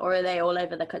south, or are they all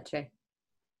over the country?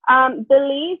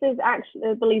 Belize is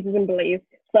in Belize.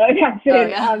 So that's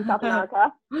in South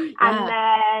America. And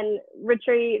then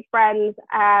Retreat, Friends,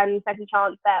 and Second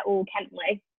Chance, they're all Kent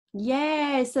way.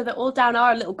 Yeah, so they're all down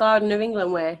our little Garden of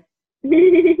England way.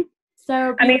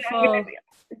 So beautiful. I mean,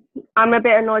 I'm a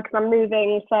bit annoyed because I'm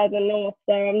moving further north,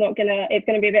 so it's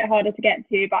gonna be a bit harder to get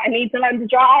to, but I need to learn to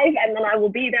drive, and then I will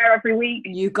be there every week.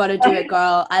 You gotta do it,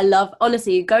 girl.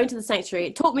 Honestly, going to the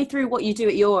sanctuary. Talk me through what you do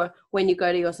when you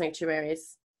go to your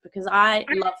sanctuaries, because I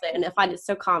love it and I find it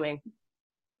so calming.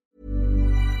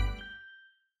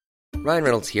 Ryan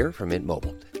Reynolds here from Mint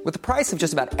Mobile. With the price of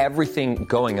just about everything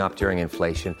going up during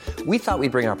inflation, we thought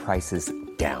we'd bring our prices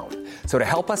down. So to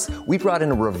help us, we brought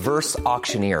in a reverse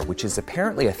auctioneer, which is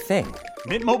apparently a thing.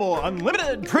 Mint Mobile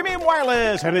Unlimited Premium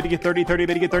Wireless. How to get 30, 30,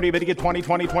 bit to get 30, bit to get 20,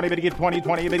 20, 20, bit to get 20,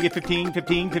 20, bit to get 15,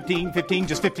 15, 15, 15,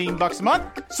 just $15 a month?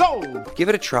 Sold! Give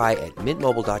it a try at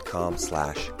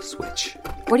mintmobile.com/switch.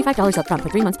 $45 up front for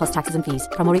 3 months plus taxes and fees.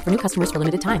 Promo rate for new customers for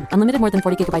limited time. Unlimited more than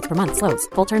 40 gigabytes per month slows.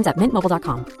 Full terms at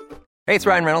mintmobile.com. Hey, it's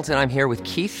Ryan Reynolds, and I'm here with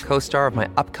Keith, co-star of my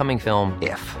upcoming film,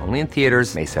 If, only in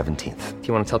theaters May 17th. Do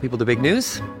you want to tell people the big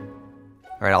news?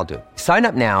 All right, I'll do it. Sign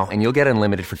up now and you'll get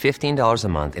unlimited for $15 a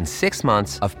month and 6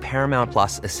 months of Paramount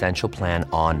Plus Essential Plan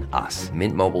on us.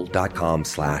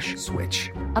 mintmobile.com/switch.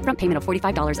 Upfront payment of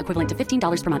 $45 equivalent to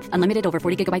 $15 per month. Unlimited over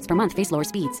 40 gigabytes per month. Face lower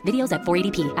speeds. Videos at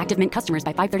 480p. Active Mint customers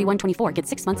by 531.24 get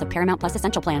 6 months of Paramount Plus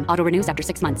Essential Plan. Auto renews after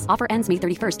 6 months. Offer ends May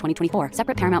 31st, 2024.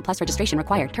 Separate Paramount Plus registration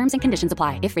required. Terms and conditions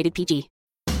apply if rated PG.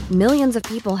 Millions of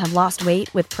people have lost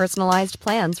weight with personalized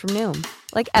plans from Noom.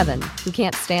 Like Evan, who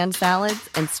can't stand salads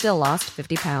and still lost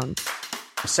 50 pounds.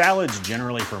 Salads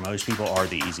generally for most people are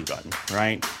the easy button,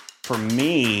 right? For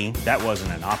me, that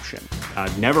wasn't an option. I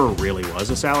never really was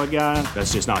a salad guy.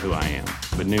 That's just not who I am.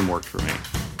 But Noom worked for me.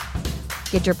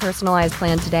 Get your personalized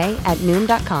plan today at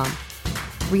Noom.com.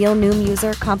 Real Noom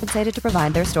user compensated to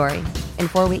provide their story. In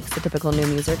 4 weeks, the typical Noom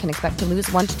user can expect to lose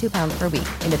 1 to 2 pounds per week.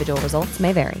 Individual results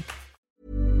may vary.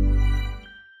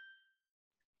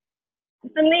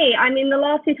 For me, I mean, the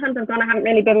last 2 times I've gone, I haven't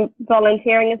really been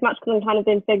volunteering as much because I'm kind of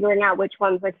been figuring out which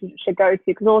ones I should go to.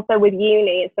 Because also with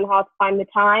uni, it's been hard to find the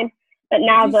time. But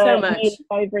now that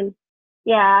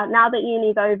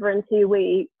uni's over in 2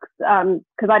 weeks,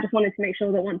 because I just wanted to make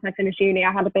sure that once I finished uni,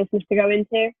 I had a business to go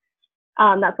into.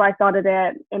 That's why I started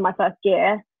it in my first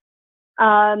year.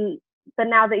 But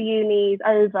now that uni's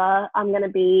over, I'm going to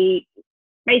be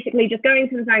basically just going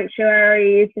to the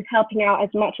sanctuaries, just helping out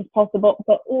as much as possible.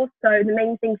 But also the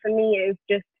main thing for me is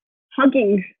just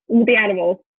hugging all the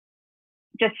animals,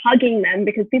 just hugging them,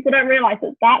 because people don't realize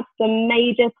that that's the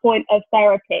major point of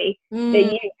therapy,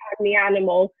 that you hug the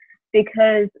animal,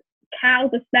 because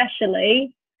cows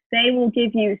especially, they will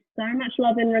give you so much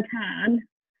love in return.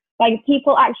 Like,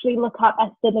 people actually look up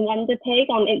Esther the Wonder Pig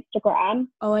on Instagram.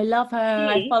 Oh, I love her.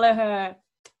 I follow her.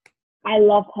 I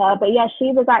love her. But yeah,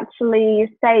 she was actually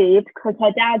saved because her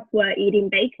dads were eating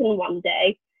bacon one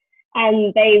day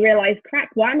and they realized, crap,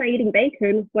 why am I eating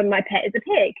bacon when my pet is a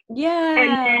pig? Yeah.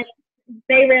 And then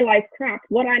they realized, crap,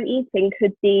 what I'm eating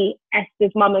could be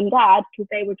Esther's mum and dad because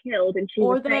they were killed and she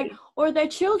was saved. Or their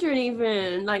children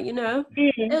even, like, you know,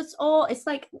 it's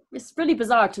really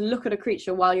bizarre to look at a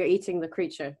creature while you're eating the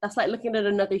creature. That's like looking at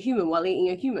another human while eating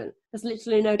a human. There's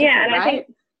literally no difference, right?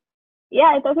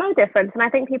 There's no difference. And I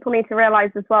think people need to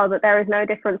realize as well that there is no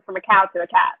difference from a cow to a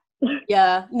cat.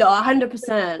 Yeah, no,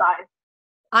 100%.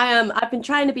 I've been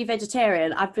trying to be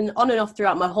vegetarian. I've been on and off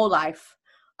throughout my whole life.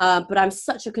 But I'm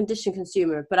such a conditioned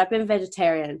consumer. But I've been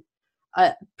vegetarian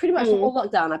pretty much all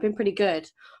lockdown. I've been pretty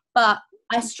good. But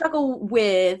I struggle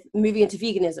with moving into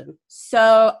veganism.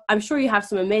 So I'm sure you have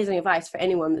some amazing advice for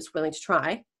anyone that's willing to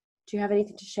try. Do you have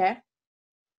anything to share?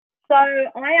 So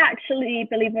I actually,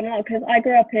 believe it or not, because I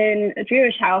grew up in a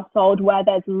Jewish household where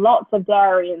there's lots of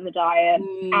dairy in the diet,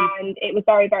 and it was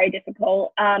very, very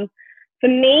difficult. For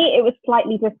me, it was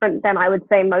slightly different than I would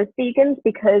say most vegans,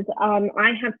 because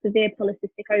I have severe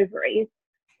polycystic ovaries,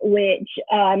 which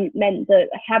meant that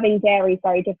having dairy is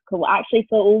very difficult. Actually,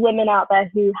 for all women out there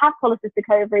who have polycystic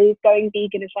ovaries, going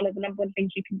vegan is one of the number one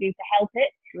things you can do to help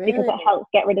it, because it helps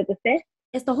get rid of the cyst.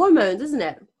 It's the hormones, isn't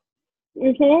it?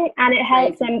 And it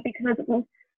helps them because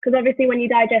obviously when you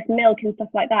digest milk and stuff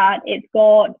like that, it's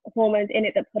got hormones in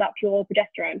it that put up your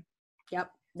progesterone. Yep,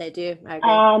 they do. I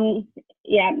agree.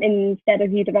 Instead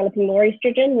of you developing more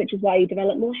estrogen, which is why you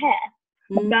develop more hair.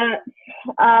 But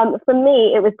for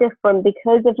me, it was different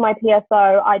because of my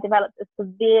PSO. I developed a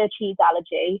severe cheese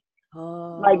allergy.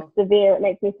 Like severe, it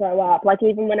makes me throw up. Like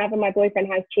even whenever my boyfriend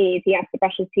has cheese, he has to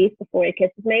brush his teeth before he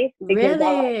kisses me.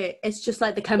 Really? It's just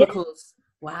like the chemicals.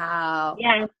 Wow.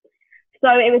 Yeah.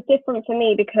 So it was different for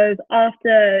me because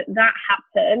after that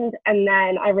happened, and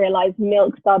then I realized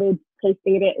milk started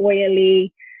tasting a bit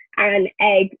oily, and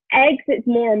eggs, it's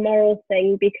more a moral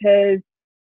thing, because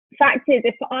fact is,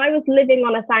 if I was living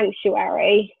on a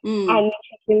sanctuary and the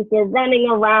chickens were running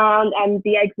around and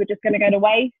the eggs were just going to go to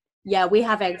waste. Yeah, we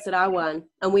have eggs at our one,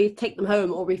 and we take them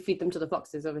home or we feed them to the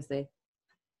foxes, obviously.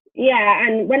 Yeah,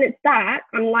 and when it's that,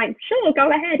 I'm like, sure,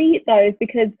 go ahead, eat those,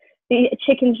 because the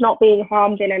chicken's not being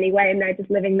harmed in any way and they're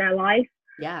just living their life.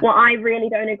 Yeah. What I really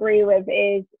don't agree with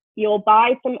is you'll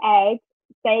buy some eggs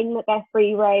saying that they're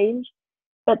free range,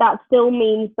 but that still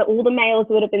means that all the males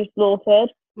would have been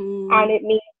slaughtered. And it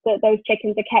means that those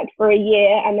chickens are kept for a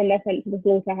year and then they're sent to the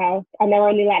slaughterhouse and they're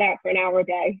only let out for an hour a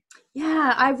day.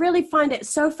 Yeah, I really find it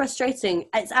so frustrating.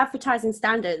 It's advertising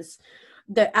standards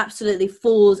that absolutely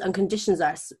fools and conditions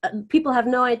us. People have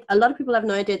no idea, a lot of people have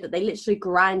no idea that they literally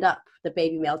grind up the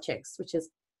baby male chicks, which is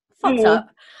fucked up.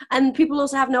 And people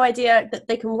also have no idea that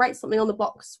they can write something on the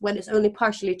box when it's only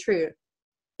partially true.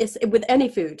 It's with any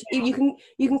food. You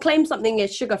can claim something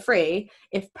is sugar free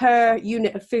if per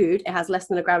unit of food it has less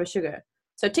than a gram of sugar.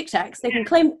 So Tic Tacs,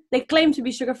 they claim to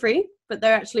be sugar free, but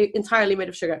they're actually entirely made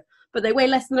of sugar. But they weigh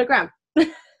less than a gram.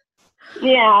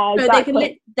 Yeah, exactly.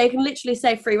 So they can literally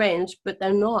say free range, but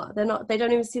they're not. They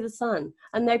don't even see the sun,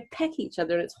 and they peck each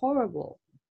other, and it's horrible.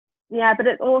 Yeah, but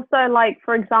it's also like,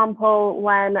 for example,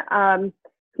 when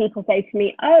people say to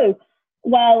me, "Oh,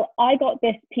 well, I got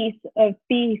this piece of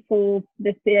beef or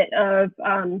this bit of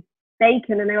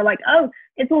bacon," and they were like, "Oh,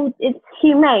 it's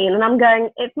humane," and I'm going,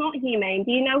 "It's not humane.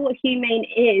 Do you know what humane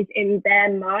is in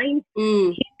their mind?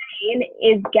 Humane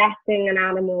is gassing an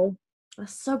animal."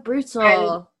 That's so brutal.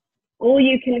 And all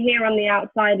you can hear on the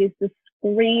outside is the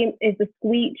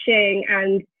squeeching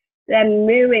and them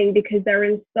mooing because they're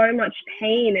in so much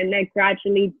pain and they're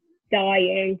gradually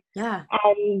dying. Yeah.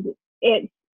 And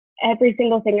it's every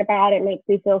single thing about it makes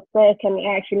me feel sick, and it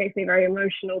actually makes me very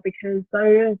emotional because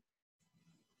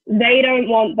they don't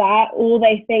want that. All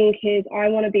they think is, I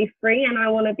want to be free and I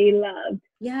want to be loved.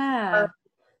 Yeah.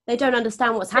 They don't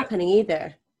understand what's happening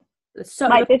either. It's so,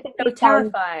 like, this is so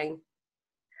terrifying.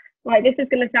 Like, this is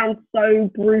going to sound so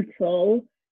brutal,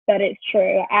 but it's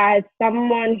true. As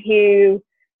someone who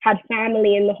had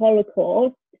family in the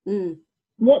Holocaust,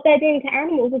 what they're doing to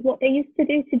animals is what they used to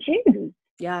do to Jews.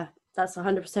 Yeah, that's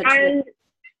 100% true.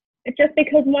 And just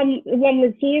because one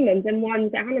was humans and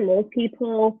one's animals,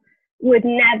 people would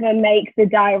never make the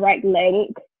direct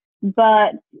link,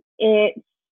 but it's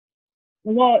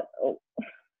what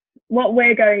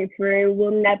we're going through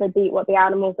will never beat what the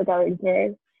animals are going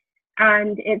through.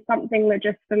 And it's something that,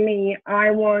 just for me,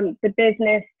 I want the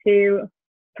business to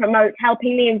promote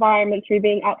helping the environment through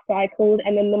being upcycled,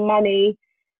 and then the money,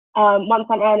 once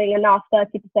I'm earning enough, 30%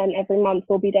 every month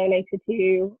will be donated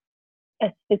to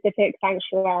a specific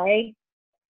sanctuary.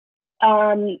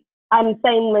 And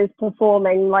same with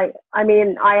performing. Like, I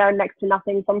mean, I earn next to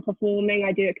nothing from performing.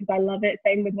 I do it because I love it.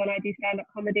 Same with when I do stand-up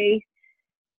comedy.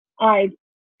 I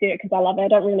do it because I love it. I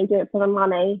don't really do it for the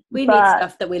money. We need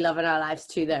stuff that we love in our lives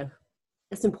too, though.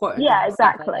 It's important. Yeah,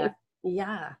 exactly. Like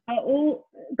yeah.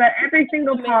 But every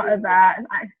single part of that,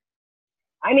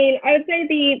 I mean, I would say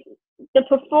the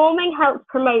performing helps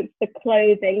promote the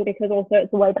clothing, because also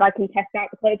it's a way that I can test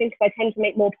out the clothing, because I tend to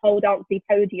make more pole dancey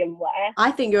podium wear.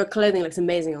 I think your clothing looks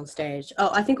amazing on stage.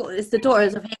 Oh, I think it's the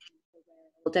Daughters of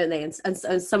Hazel, don't they? And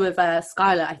some of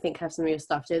Scarlett, I think, have some of your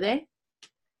stuff, do they?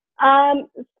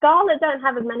 Scarlett don't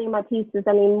have as many of my pieces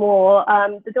anymore.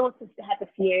 The Daughters have a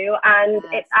few, and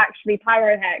it's actually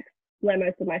Pyro Hex where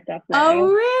most of my stuff now.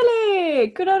 Oh, really?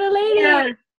 Good on a lady.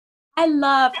 Yeah.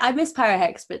 I miss Pyro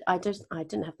Hex, but I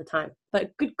didn't have the time.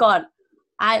 But good God,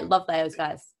 I love those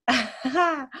guys.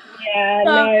 Yeah,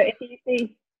 no, if you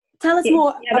see. Tell us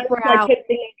more about posting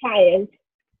those cat ears.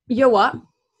 You're what?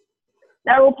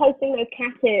 They're all posting those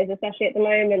cat ears, especially at the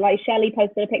moment. Like, Shelley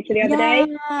posted a picture the other day.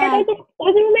 Yeah, those are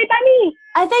all made by me.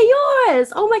 Are they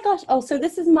yours? Oh my gosh. Oh, so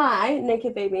this is my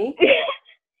naked baby.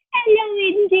 Hello,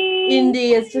 Indy.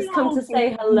 Indy has just come to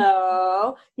say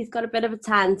hello. He's got a bit of a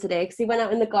tan today because he went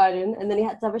out in the garden and then he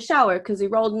had to have a shower because he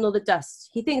rolled in all the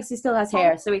dust. He thinks he still has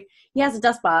hair, so he has a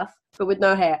dust bath, but with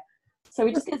no hair. So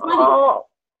he just gets muddy.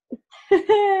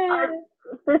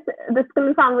 This is going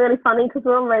to sound really funny because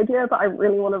we're on radio, but I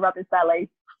really want to rub his belly.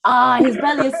 His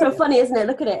belly is so funny, isn't it?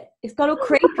 Look at it. It's got all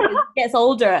creepy as he gets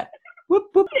older. Whoop,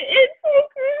 whoop. It's so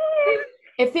good.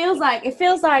 It feels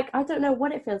like, I don't know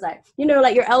what it feels like. You know,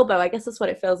 like your elbow, I guess that's what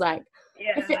it feels like.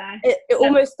 Yeah. It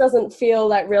almost doesn't feel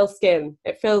like real skin.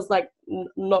 It feels like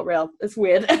not real. It's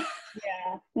weird.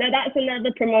 Yeah. No, that's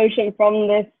another promotion from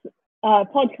this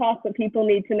podcast that people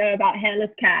need to know about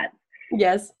hairless cats.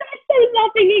 Yes. They're so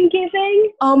loving and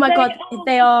giving. Oh my God,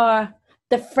 they are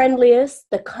the friendliest,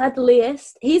 the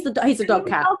cuddliest. He's a dog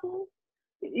cat.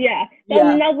 Yeah,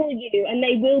 they'll nuzzle you and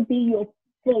they will be your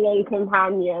full-on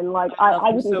companion. Like,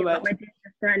 I wouldn't give up my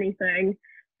business for anything,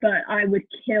 but I would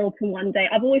kill to one day.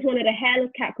 I've always wanted a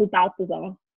hairless cat called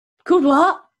Balthazar. Called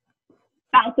what?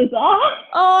 Balthazar.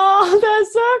 Oh,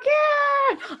 that's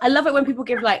so cute. I love it when people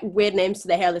give like weird names to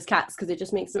their hairless cats because it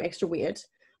just makes them extra weird.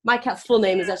 My cat's full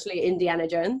name is actually Indiana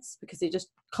Jones because he just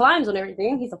climbs on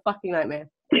everything. He's a fucking nightmare.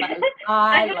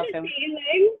 I love him.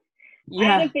 I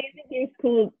had a feeling he was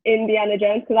called Indiana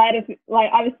Jones because I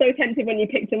was so tempted when you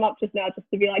picked him up just now just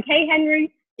to be like, hey,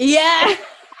 Henry. Yeah.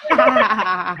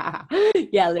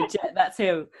 Yeah, legit. That's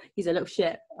him. He's a little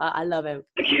shit. I love him.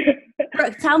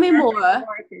 Brooke, tell me more.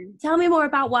 Tell me more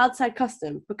about Wildside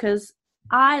Custom, because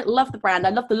I love the brand. I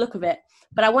love the look of it,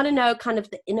 but I want to know kind of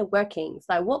the inner workings.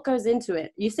 Like, what goes into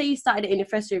it? You say you started it in your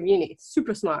first year of uni.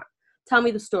 Super smart. Tell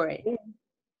me the story.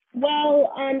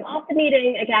 Well, after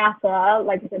meeting Agatha,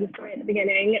 like I said the story at the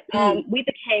beginning, we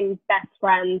became best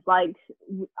friends. Like,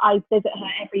 I visit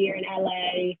her every year in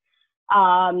LA,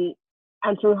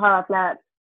 and through her I've met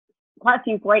quite a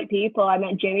few great people. I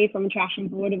met Jimmy from Trash and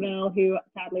Vaudeville, who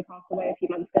sadly passed away a few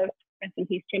months ago. Rest in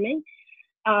peace, Jimmy.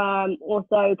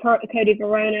 Also Cody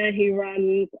Verona, who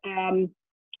runs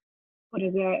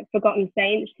Forgotten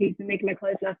Saints, who's been making my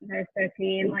clothes now since I was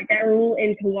 13. Like, they're all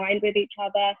intertwined with each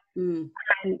other,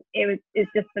 and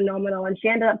it's just phenomenal. And she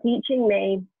ended up teaching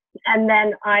me, and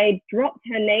then I dropped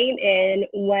her name in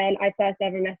when I first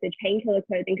ever messaged Painkiller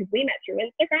Clothing, because we met through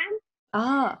Instagram.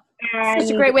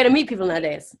 Such a great way to meet people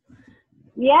nowadays.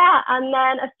 Yeah, and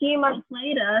then a few months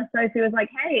later, Sophie was like,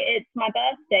 "Hey, it's my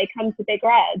birthday. Come to Big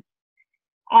Red."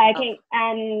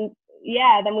 And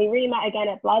yeah, then we re-met again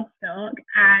at Bloodstock,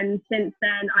 and since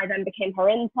then I then became her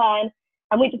intern,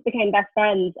 and we just became best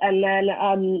friends. And then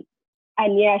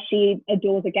and yeah, she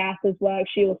adores Agatha's work.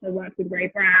 She also works with Ray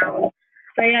Brown.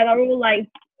 So yeah, they're all like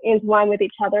intertwined with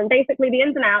each other, and basically the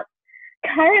ins and outs.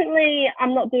 Currently,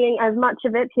 I'm not doing as much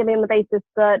of it purely on the basis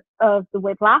of the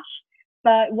whiplash.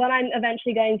 But what I'm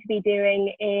eventually going to be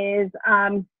doing is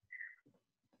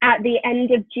at the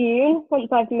end of June, once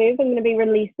I've moved, I'm going to be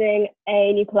releasing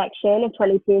a new collection of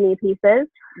 22 new pieces.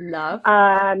 Love.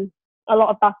 A lot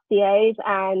of bustiers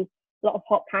and a lot of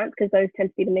hot pants, because those tend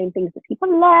to be the main things that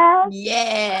people love.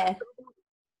 Yeah.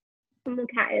 Some more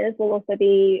cat ears will also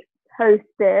be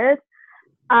posted.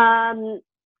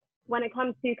 When it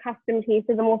comes to custom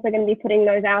pieces, I'm also going to be putting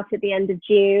those out at the end of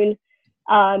June,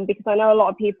 because I know a lot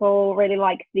of people really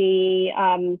like the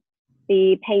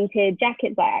painted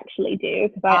jackets I actually do,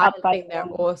 because I think they're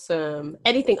awesome.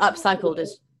 Anything upcycled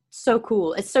is so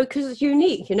cool. It's so, because it's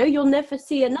unique, you know, you'll never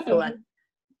see another one.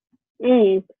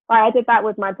 I did that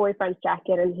with my boyfriend's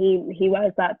jacket, and he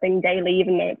wears that thing daily,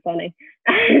 even though it's funny.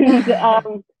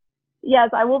 And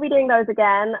yes, I will be doing those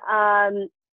again.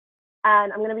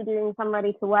 And I'm going to be doing some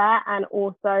ready to wear, and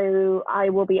also I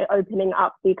will be opening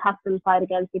up the custom side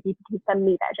again, so people can send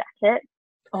me their jackets.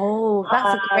 Oh,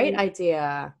 that's a great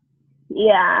idea.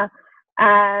 Yeah.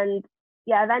 And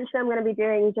yeah, eventually I'm going to be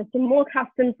doing just a more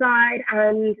custom side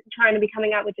and trying to be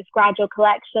coming out with just gradual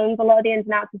collections. A lot of the ins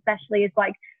and outs especially is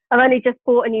like, I've only just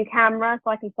bought a new camera so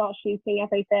I can start shooting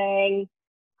everything.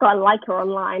 Got a Leica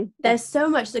online. There's so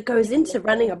much that goes into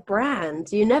running a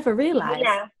brand. You never realize.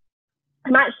 Yeah.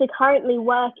 I'm actually currently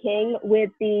working with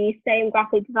the same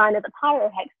graphic designer that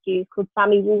Pyrohex used, called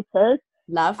Sammy Walters.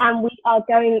 Love. And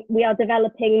we are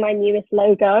developing my newest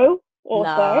logo also.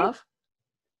 Love.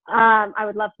 I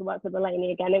would love to work with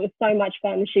Eleni again. It was so much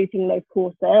fun shooting those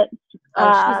corsets.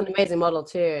 Oh, she's an amazing model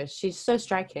too. She's so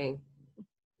striking.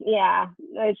 Yeah,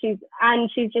 she's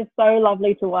just so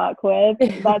lovely to work with.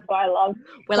 That's what I love.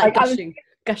 We're like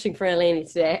gushing for Eleni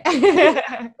today.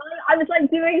 I was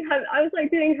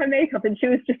doing her makeup, and she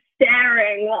was just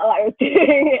staring while I was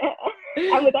doing it.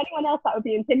 And with anyone else, that would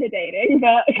be intimidating.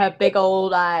 But her big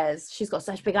old eyes. She's got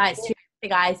such big eyes too.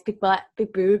 Big eyes, big butt,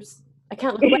 big boobs. I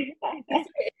can't look away.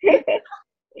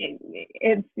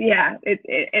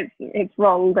 It's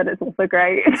wrong, but it's also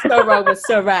great. So wrong, but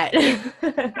so right.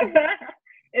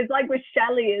 It's like with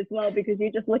Shelley as well, because you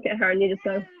just look at her and you just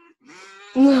go,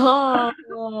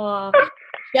 oh.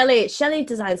 Shelley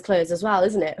designs clothes as well,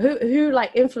 isn't it? Who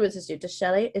like influences you? Is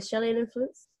Shelley an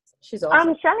influence? She's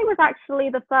awesome. Shelley was actually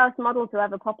the first model to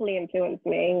ever properly influence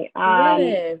me.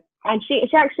 Really? And she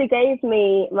actually gave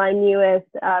me my newest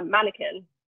mannequin.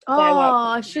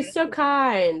 Oh, she's so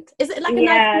kind. Is it like a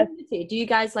nice community? Do you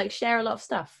guys like share a lot of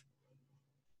stuff?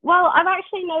 Well, I've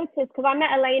actually noticed, because I met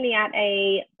Eleni at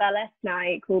a burlesque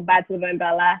night called Bad Lavone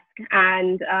Burlesque,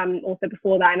 and also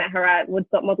before that I met her at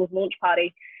Woodstock Models launch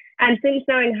party. And since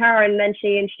knowing her, and then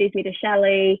she introduced me to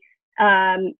Shelley,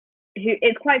 who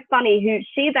it's quite funny, who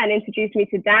she then introduced me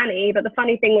to Danny. But the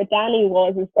funny thing with Danny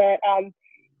was that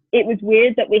it was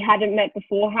weird that we hadn't met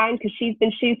beforehand, because she's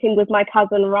been shooting with my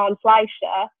cousin Ron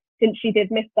Fleischer since she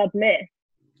did Miss Bud Miss.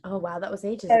 Oh wow, that was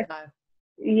ages ago.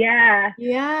 Yeah.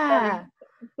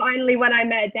 Finally, when I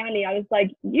met Danny, I was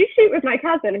like, "You shoot with my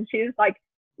cousin," and she was like,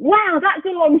 "Wow, that's a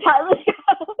long time ago."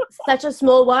 Such a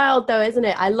small world, though, isn't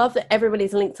it? I love that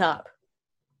everybody's linked up.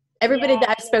 Everybody that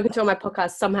I've spoken to on my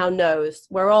podcast somehow knows.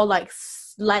 We're all like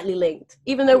slightly linked,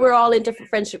 even though we're all in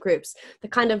different friendship groups. The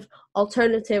kind of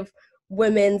alternative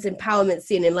women's empowerment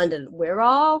scene in London. We're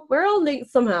all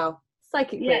linked somehow,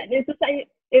 psychically. Yeah, it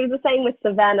was the same with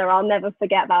Savannah. I'll never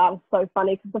forget that. That was so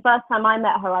funny because the first time I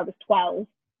met her, I was 12.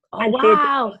 Oh, and wow. she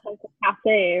had just a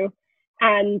tattoo.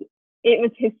 And it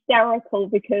was hysterical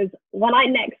because when I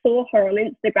next saw her on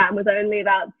Instagram was only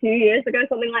about 2 years ago,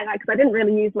 something like that, because I didn't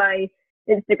really use my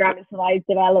Instagram until I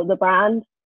developed the brand.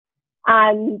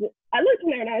 And I looked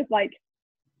at her and I was like,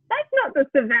 that's not the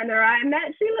Savannah I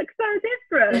met. She looks so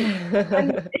different.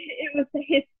 And it was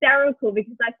hysterical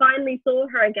because I finally saw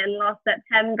her again last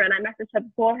September and I messaged her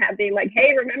beforehand being like,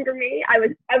 hey, remember me? I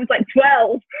was like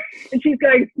 12. And she's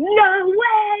going, no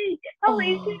way.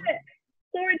 Holy shit.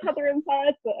 Saw each other in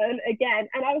person again.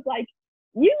 And I was like,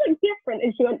 you look different.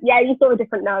 And she went, yeah, you saw a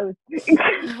different nose.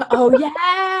 Oh, yeah,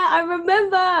 I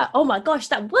remember. Oh, my gosh,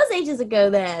 that was ages ago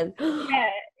then. Yeah,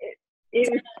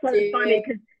 it was so funny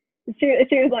because she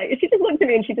was like, she just looked at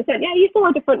me and she just went, yeah, you saw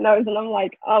a different nose. And I'm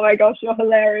like, oh my gosh, you're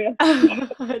hilarious.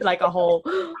 Like a whole,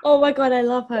 oh my God, I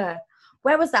love her.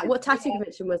 Where was that? What tattoo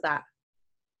convention was that?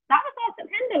 That was last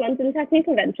September, London Tattoo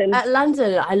Convention. At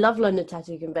London. I love London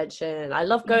Tattoo Convention. I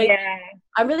love going. Yeah.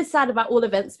 I'm really sad about all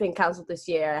events being cancelled this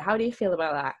year. How do you feel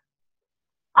about that?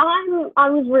 I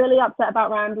was really upset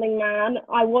about Rambling Man.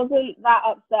 I wasn't that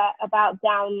upset about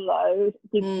Download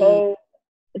because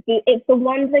it's the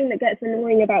one thing that gets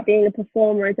annoying about being a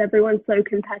performer is everyone's so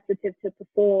competitive to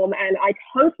perform, and I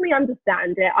totally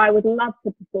understand it. I would love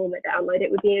to perform at Download.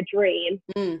 It would be a dream.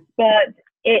 But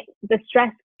the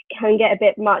stress can get a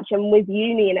bit much, and with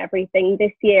uni and everything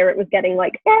this year it was getting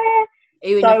like Are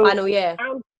you in your final year?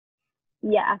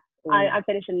 Yeah. I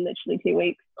finish in literally 2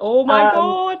 weeks. Oh my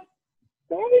God.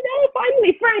 There we go,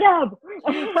 finally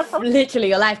freedom. Literally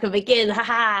your life can begin.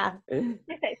 Haha.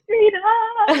 Freedom.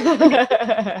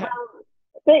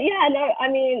 But yeah, no, I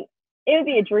mean, it would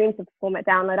be a dream to perform at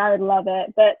Download. I would love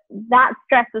it, but that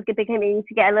stress was beginning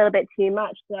to get a little bit too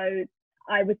much, so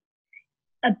I was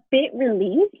a bit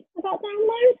relieved about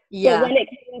Download. Yeah. But when it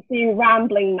came to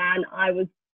Rambling Man, I was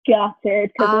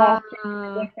gutted because last year my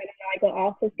boyfriend and I got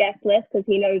Arthur's guest list because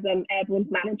he knows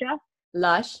Airborne's manager.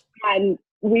 Lush. And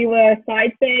we were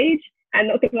side stage, and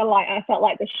not gonna lie, I felt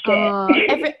like the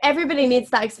shit. Everybody needs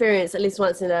that experience at least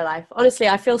once in their life. Honestly,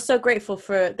 I feel so grateful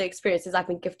for the experiences I've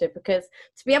been gifted, because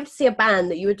to be able to see a band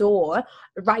that you adore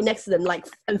right next to them, like,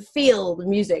 and feel the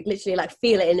music, literally, like,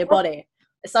 feel it in your body,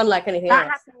 it's unlike anything else.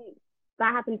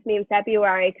 That happened to me in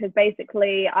February because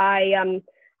basically I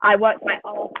worked my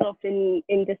arse off in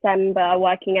December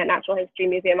working at Natural History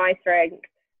Museum Ice Rink.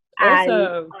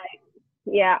 Awesome.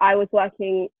 And I was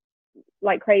working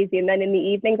like crazy, and then in the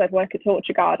evenings I'd work at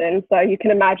Torture Garden, so you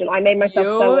can imagine I made myself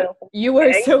so ill. You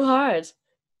worked so hard.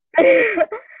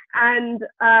 And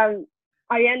I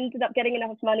ended up getting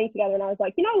enough money together, and I was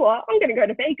like, you know what, I'm going to go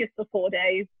to Vegas for 4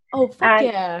 days. Oh, fuck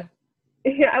yeah.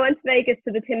 I went to Vegas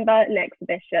to the Tim Burton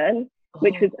exhibition,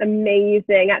 which was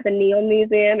amazing, at the Neon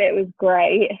Museum. It was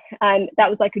great, and that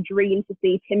was like a dream to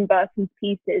see Tim Burton's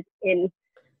pieces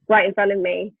right in front of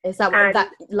me. It's that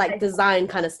like design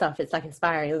kind of stuff. It's like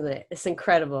inspiring, isn't it? It's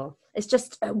incredible. It's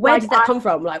just, where did that come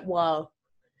from? Like, wow.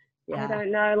 Yeah. I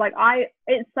don't know. Like,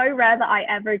 it's so rare that I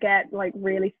ever get like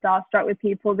really starstruck with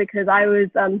people, because I was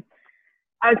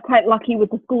quite lucky with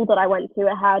the school that I went to.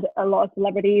 It had a lot of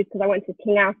celebrities because I went to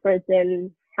King Alfred's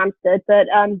in Hampstead, but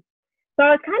so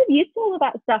I was kind of used to all of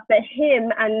that stuff. But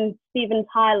him and Steven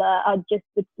Tyler are just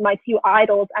my two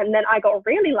idols, and then I got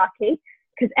really lucky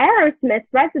because Aerosmith's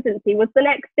residency was the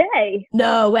next day.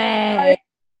 No way.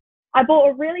 I bought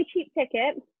a really cheap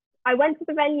ticket. I went to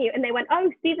the venue and they went,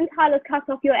 oh, Steven Tyler's cut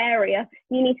off your area.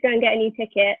 You need to go and get a new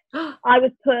ticket. I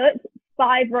was put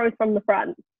 5 rows from the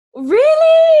front.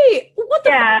 Really? What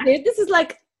the fuck, dude? This is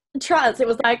like trance. It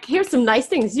was like, here's some nice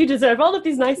things. You deserve all of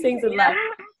these nice things in life.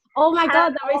 Oh my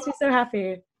God, that makes me so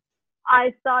happy.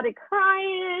 I started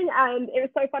crying, and it was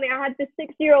so funny. I had this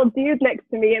 6-year-old dude next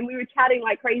to me, and we were chatting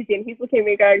like crazy, and he's looking at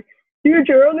me going, dude,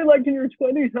 you're only like in your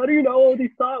 20s. How do you know all these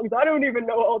songs? I don't even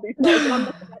know all these songs. And I'm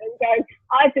looking at him going,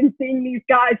 I've been seeing these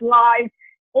guys live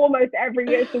almost every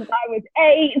year since I was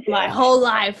 8. My whole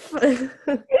life.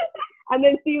 And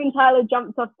then Steven Tyler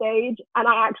jumped off stage, and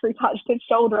I actually touched his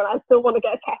shoulder, and I still want to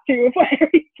get a tattoo of where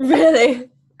he's Really?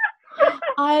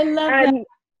 I love it.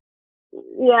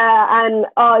 Yeah, and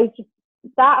it's just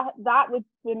that would,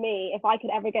 for me, if I could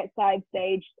ever get side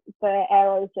staged for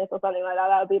Aerosmith or something like that,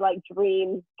 that would be like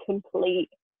dream complete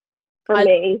for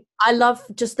me. I love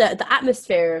just the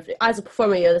atmosphere. As a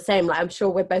performer, you're the same. Like, I'm sure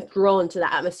we're both drawn to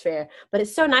that atmosphere, but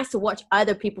it's so nice to watch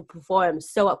other people perform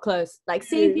so up close. Like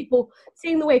seeing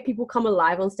the way people come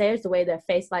alive on stage, the way their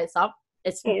face lights up.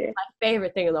 It's my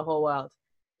favorite thing in the whole world.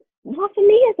 Well, for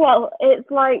me as well,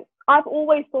 it's like, I've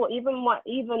always thought, even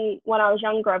when I was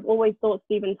younger, I've always thought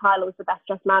Steven Tyler was the best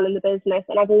dressed man in the business,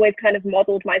 and I've always kind of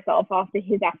modeled myself after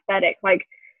his aesthetic. Like,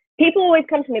 people always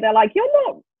come to me, they're like, "You're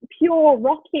not pure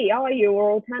Rocky, are you,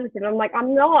 or alternative?" And I'm like,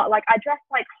 "I'm not. Like, I dress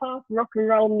like half rock and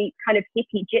roll meets kind of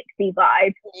hippie gypsy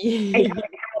vibe and kind of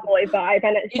cowboy vibe,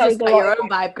 and it You shows just a got lot your of, own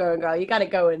vibe going, girl. You got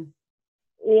it going.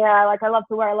 yeah, like I love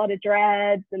to wear a lot of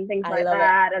dreads and things I like love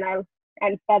that,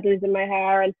 and feathers in my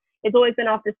hair, and it's always been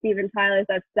after Steven Tyler's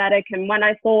aesthetic. And when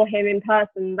I saw him in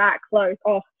person that close,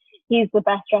 oh, he's the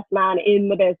best dressed man in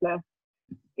the business.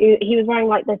 He was wearing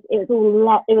like this. It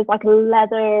was like a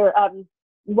leather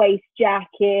waist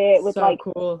jacket with So like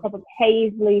cool. a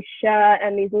paisley shirt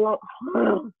and these long.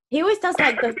 He always does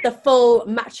like the full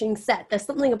matching set. There's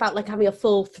something about like having a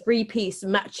full 3-piece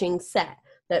matching set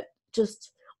that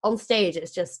just on stage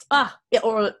it's just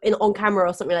or on camera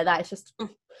or something like that. It's just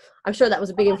I'm sure that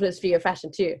was a big influence for your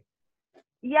fashion too.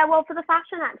 Yeah, well, for the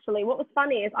fashion, actually, what was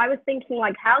funny is I was thinking,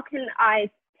 like, how can I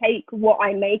take what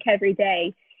I make every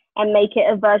day and make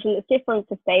it a version that's different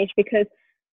to stage? Because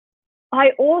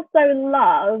I also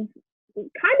love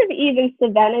kind of even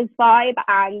Savannah's vibe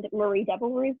and Marie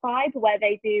Devilru's vibe, where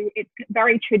it's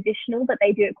very traditional, but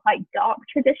they do it quite dark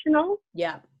traditional.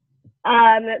 Yeah.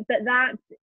 But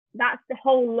that's the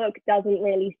whole look doesn't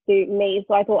really suit me.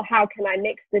 So I thought, how can I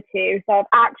mix the two? So I've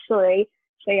actually,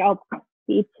 I'll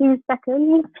see 2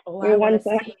 seconds. Oh,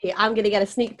 I'm going to get a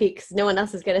sneak peek because no one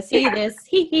else is going to see this.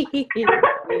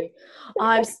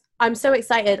 I'm so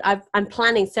excited. I'm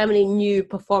planning so many new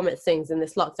performance things in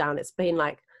this lockdown. It's been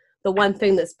like the one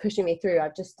thing that's pushing me through.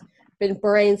 I've just been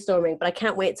brainstorming, but I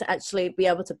can't wait to actually be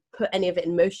able to put any of it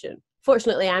in motion.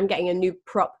 Fortunately, I'm getting a new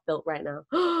prop built right now.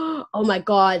 Oh my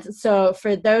God. So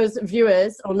for those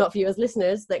viewers, or not viewers,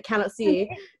 listeners that cannot see,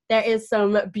 there is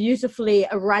some beautifully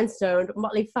rhinestoned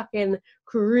Motley fucking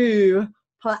Crue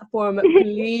platform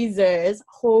pleasers.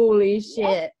 Holy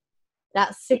shit.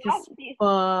 That's sick as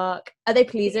fuck. Are they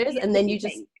pleasers? And then you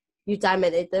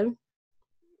diamonded them?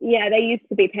 Yeah, they used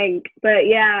to be pink. But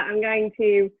yeah, I'm going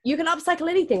to... You can upcycle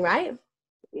anything, right?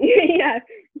 Yeah,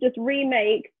 just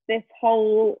remake this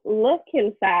whole look,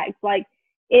 in fact. Like,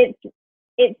 it's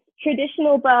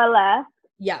traditional burlesque.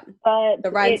 Yeah, but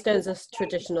the rhinestones are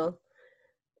traditional.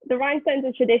 The rhinestones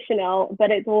are traditional,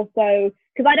 but it's also...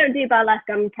 Because I don't do burlesque,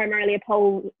 I'm primarily a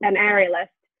pole and aerialist.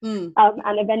 And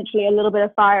eventually a little bit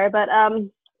of fire. But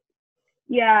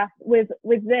yeah, with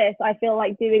this, I feel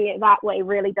like doing it that way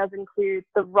really does include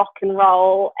the rock and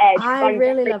roll edge. I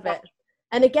really love it.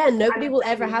 And again, nobody will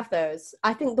ever have those.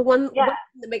 I think the one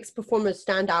that makes performers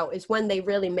stand out is when they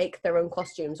really make their own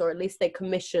costumes, or at least they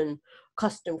commission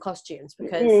custom costumes,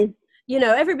 because you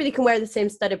know, everybody can wear the same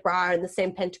studded bra and the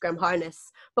same pentagram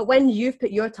harness. But when you've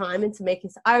put your time into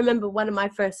making, I remember one of my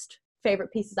first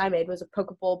favorite pieces I made was a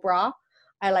Pokeball bra.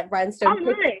 I like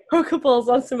rhinestone Pokeballs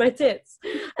onto my tits.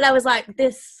 And I was like,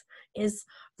 this is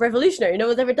revolutionary. No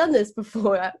one's ever done this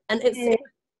before. And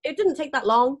it didn't take that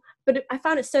long, but I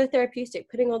found it so therapeutic,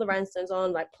 putting all the rhinestones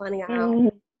on, like planning it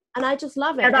out. And I just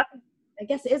love it. I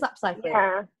guess it is upcycling.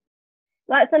 Yeah.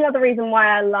 That's another reason why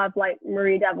I love like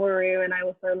Marie Devilru, and I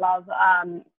also love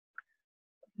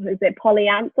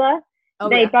Polyantha.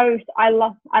 I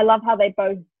love how they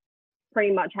both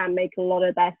pretty much hand make a lot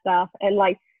of their stuff. And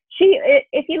like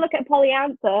if you look at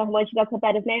Polyantha, when she does her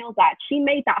bed of nails act, she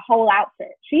made that whole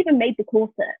outfit. She even made the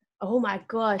corset. Oh my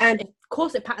gosh. And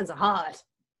corset patterns are hard.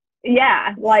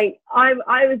 Yeah, like I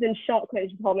was in shock when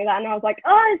she told me that, and I was like,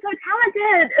 oh, I'm so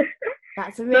talented.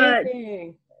 That's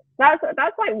amazing. That's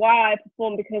like why I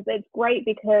perform, because it's great,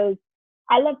 because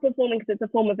I love performing because it's a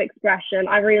form of expression.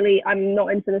 I'm not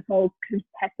into this whole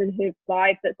competitive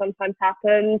vibe that sometimes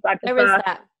happens.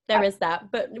 There is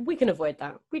that, but we can avoid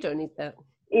that. We don't need that.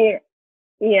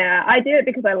 Yeah, I do it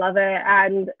because I love it,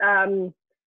 and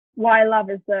what I love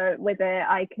is that with it,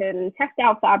 I can test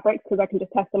out fabrics because I can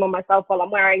just test them on myself while I'm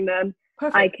wearing them.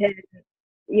 Perfect. I can,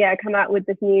 come out with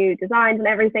this new designs and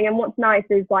everything. And what's nice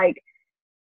is like,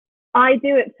 I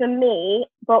do it for me,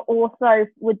 but also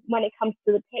when it comes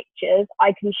to the pictures,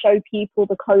 I can show people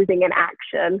the clothing in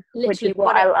action, which is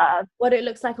what I love. What it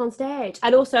looks like on stage.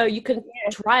 And also you can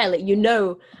trial it, you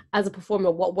know, as a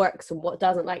performer, what works and what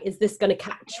doesn't. Like, is this going to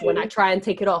catch when I try and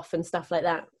take it off and stuff like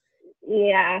that?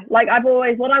 Yeah, like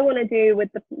what I want to do with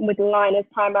the line is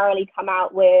primarily come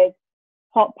out with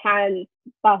hot pants,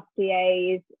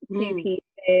 bustiers,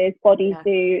 2-pieces,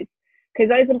 bodysuits, because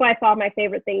those are by far my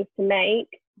favorite things to make.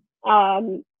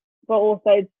 But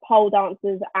also pole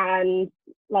dancers and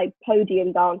like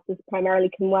podium dancers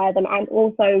primarily can wear them, and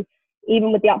also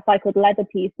even with the upcycled leather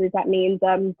pieces, that means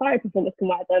fire performers can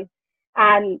wear them.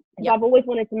 And I've always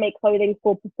wanted to make clothing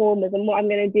for performers, and what I'm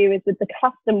going to do is with the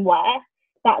custom wear,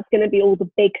 that's going to be all the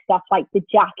big stuff like the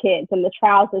jackets and the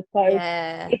trousers. So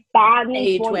if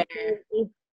fans want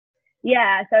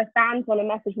so if fans want to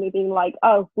message me being like,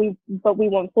 oh, we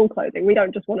want full clothing, we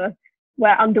don't just want to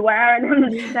wear underwear,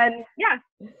 and then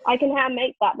I can hand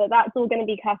make that, but that's all going to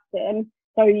be custom.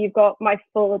 So you've got my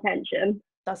full attention.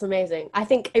 That's amazing. I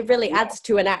think it really adds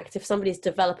to an act if somebody's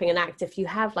developing an act, if you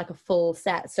have like a full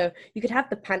set. So you could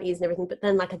have the panties and everything, but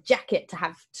then like a jacket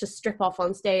to strip off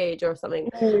on stage or something.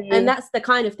 And that's the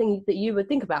kind of thing that you would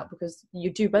think about because you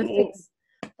do both things.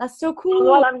 That's so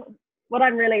cool. What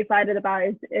I'm really excited about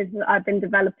is I've been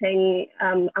developing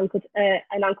an Uncle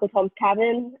Tom's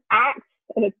Cabin act,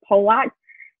 and it's pole act.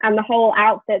 And the whole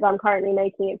outfit that I'm currently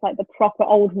making, it's like the proper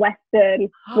old Western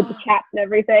with the chaps and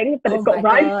everything, but it's got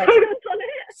rhinestones on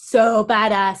it. So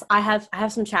badass. I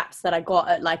have some chaps that I got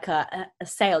at like a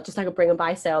sale, just like a bring and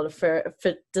buy sale for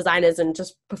designers and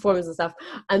just performers and stuff.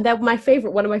 And they're one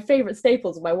of my favorite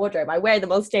staples of my wardrobe. I wear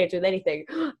them on stage with anything.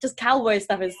 Just cowboy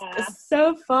stuff is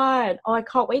so fun. Oh, I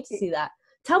can't wait to see that.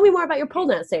 Tell me more about your pole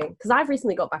dancing, because I've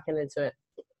recently got back into it.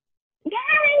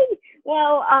 Yay!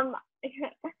 Well,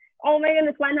 oh my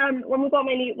goodness, when we got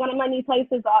one of my new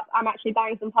places up, I'm actually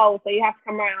buying some poles, so you have to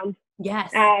come around.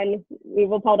 Yes. And we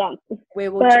will pole dance. We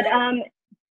will. But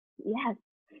yes.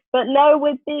 But no,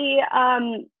 with the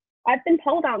I've been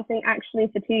pole dancing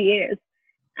actually for 2 years.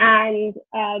 And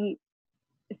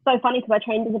it's so funny because I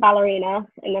trained as a ballerina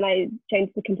and then I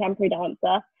changed to contemporary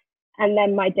dancer. And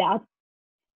then my dad,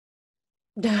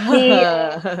 he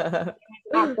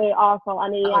absolute arsehole,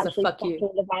 and he actually stopped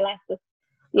all of my lessons.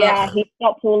 Yeah, he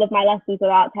stopped all of my lessons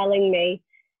without telling me.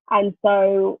 And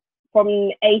so from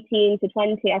 18 to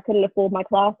 20, I couldn't afford my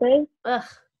classes.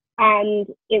 And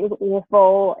it was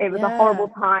awful. It was a horrible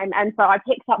time. And so I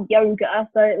picked up yoga,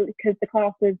 so because the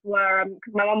classes were,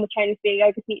 because my mum was training to be a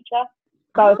yoga teacher,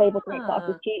 so I was able to make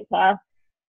classes cheaper.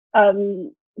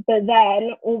 But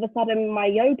then all of a sudden my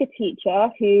yoga teacher,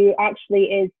 who actually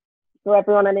is, for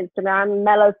everyone on Instagram,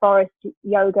 Mellow Forest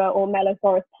Yoga or Mellow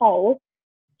Forest Pole,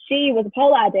 she was a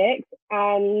pole addict,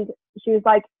 and she was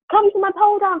like, come to my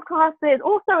pole dance classes.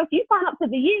 Also, if you sign up for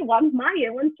the year one, my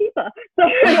year one's cheaper. So,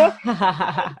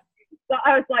 so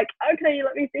I was like, okay,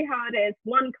 let me see how it is.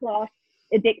 One class,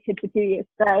 addicted for 2 years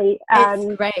straight.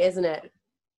 It's great, isn't it?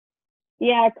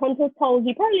 Yeah, Contours Poles.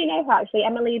 You probably know her, actually.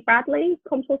 Emily Bradley,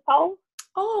 Contours Pole.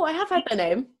 Oh, I have heard the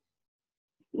name.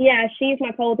 Yeah, she's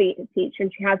my pole teacher,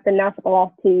 and she has been now for the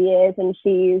last 2 years, and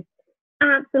she's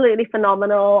absolutely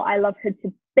phenomenal. I love her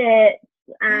to bits.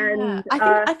 And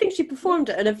I think she performed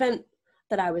at an event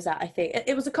that I was at. I think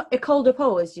it was a Calder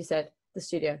Pole, as you said, the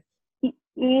studio.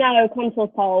 No, Contours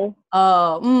Pole.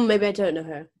 Oh, maybe I don't know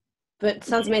her, but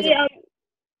sounds amazing.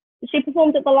 She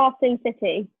performed at the last Sin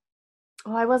City.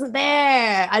 Oh, I wasn't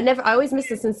there. I always miss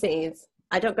the Sin Cities.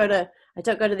 I don't go to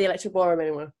the Electric Ballroom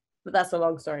anymore, but that's a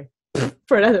long story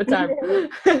for another time.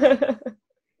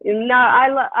 No,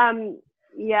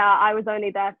 I was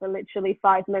only there for literally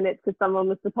 5 minutes because someone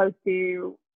was supposed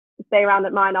to stay around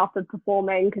at mine after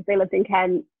performing because they lived in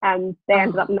Kent, and they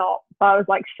ended up not. So I was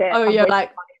like, shit. Oh, you're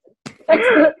like,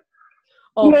 no,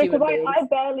 because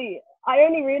I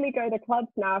only really go to clubs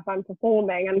now if I'm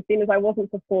performing, and as soon as I wasn't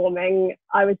performing,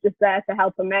 I was just there to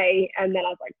help a mate, and then I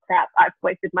was like, crap, I've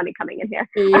wasted money coming in here.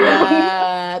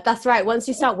 Yeah, that's right. Once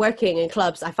you start working in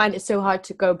clubs, I find it so hard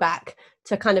to go back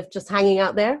to kind of just hanging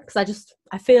out there because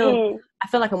I feel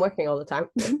like I'm working all the time.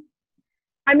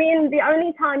 I mean, the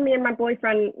only time me and my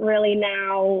boyfriend really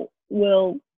now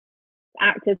will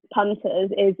act as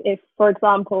punters is if, for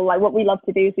example, like what we love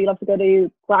to do is we love to go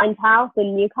to Grindhouse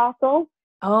in Newcastle.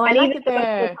 Oh, I like it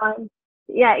there.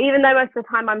 Even though most of the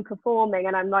time I'm performing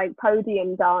and I'm like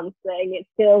podium dancing, it's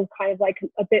still kind of like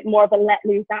a bit more of a let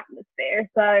loose atmosphere.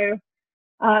 So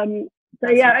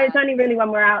it's only really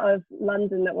when we're out of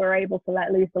London that we're able to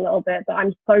let loose a little bit. But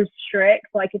I'm so strict.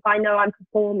 Like if I know I'm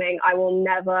performing, I will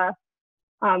never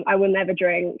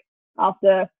drink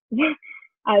after.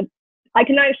 I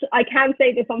can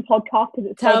say this on podcast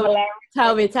because it's so hilarious.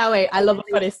 Tell me. I love a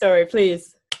funny story,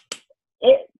 please.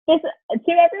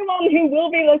 To everyone who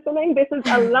will be listening, this is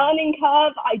a learning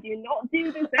curve. I do not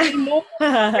do this anymore.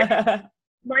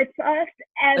 My first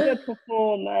ever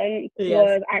performance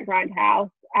was at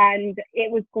Grindhouse, and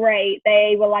it was great.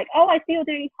 They were like, oh, I see you're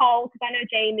doing pole, because I know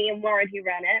Jamie and Warren who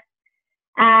ran it.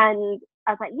 And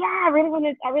I was like, yeah, I really want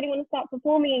to start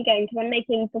performing again because I'm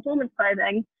making performance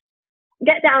clothing.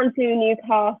 Get down to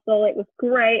Newcastle. It was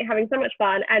great, having so much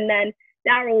fun. And then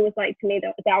Daryl was like to me,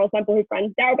 Daryl's my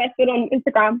boyfriend, Daryl Bestwood on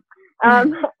Instagram.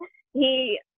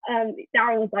 He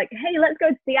Darren was like, hey, let's go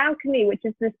to the Alchemy, which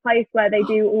is this place where they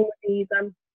do all of these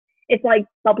it's like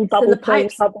bubble the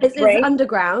pipes. Is it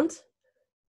underground?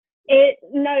 It's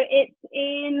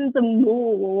in the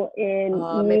mall in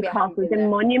Newcastle. It's in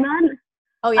Monument.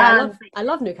 Oh yeah, I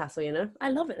love Newcastle. You know,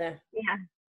 I love it there. Yeah,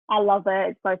 I love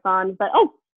it. It's so fun. But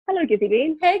hello, Gizzy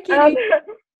Bean. Hey, Kitty.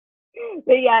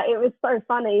 But yeah, it was so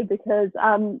funny because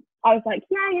I was like,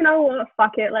 yeah, you know what,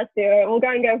 fuck it, let's do it. We'll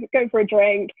go for a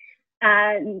drink.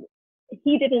 And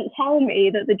he didn't tell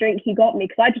me that the drink he got me,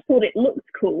 because I just thought it looked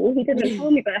cool. He didn't tell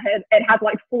me that it had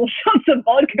like 4 shots of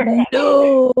vodka.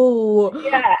 No.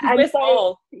 Yeah, and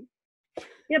so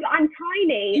yeah, but I'm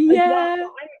tiny as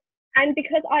well. And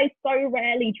because I so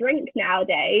rarely drink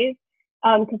nowadays,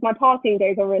 because my partying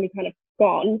days are really kind of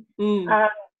gone.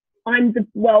 I'm the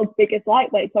world's biggest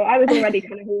lightweight, so I was already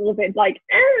kind of a little bit like,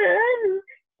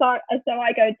 So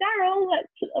I go, Daryl,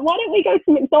 why don't we go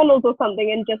to McDonald's or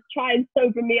something and just try and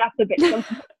sober me up a bit? You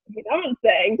know what I'm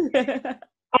saying?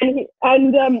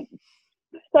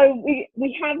 So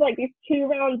we have like these 2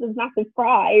 rounds of massive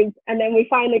fries, and then we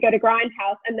finally go to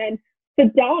Grindhouse, and then the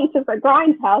dancers at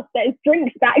Grindhouse, there's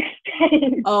drinks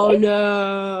backstage. Oh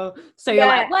no! So you're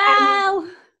like, wow.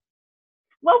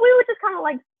 Well, we were just kind of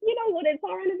like, you know what? It's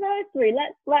our anniversary.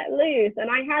 Let's let loose.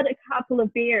 And I had a couple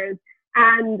of beers.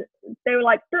 And they were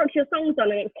like, Brooke, your song's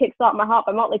on, and it was Kickstart My Heart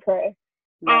by Motley Crue.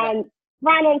 And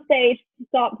ran on stage to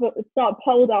start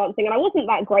pole dancing, and I wasn't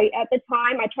that great at the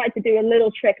time. I tried to do a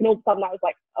little trick, and all of a sudden I was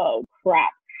like, oh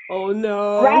crap. Oh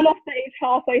no. Ran off stage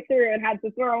halfway through and had to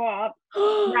throw up.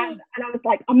 And I was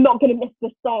like, I'm not going to miss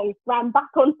this song. Ran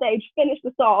back on stage, finished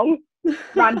the song,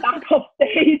 ran back off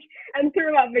stage and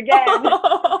threw up again.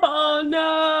 Oh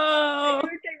no.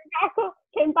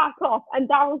 Came back off, and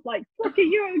Darren was like, look, are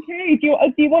you okay? Do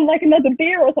you want like another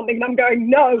beer or something? And I'm going,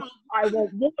 no, I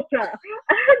want water.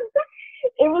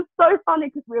 It was so funny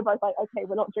because we were both like, okay,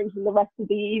 we're not drinking the rest of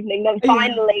the evening. Then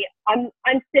finally, I'm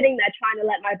sitting there trying to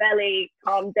let my belly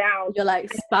calm down. You're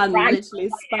like spun, literally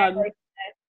spun.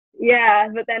 Yeah,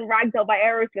 but then Ragdoll by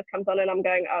Aerosmith comes on, and I'm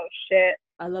going, oh shit.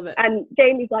 I love it. And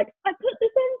Jamie's like, I put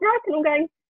this in, Brooke, and I'm going,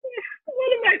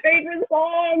 one of my favorite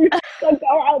songs. So I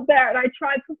go out there and I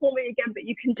try performing again, but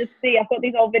you can just see, I've got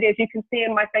these old videos, you can see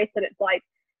in my face that it's like,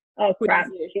 oh crap,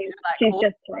 she's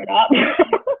just thrown up.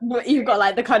 You've got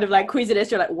like the kind of like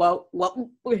queasiness, you're like, well,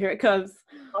 here it comes.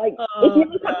 Like, if you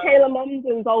look at Kayla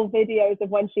Momsen's old videos of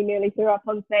when she nearly threw up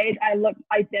on stage, I look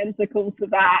identical to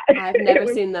that. I've never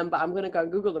seen them, but I'm going to go and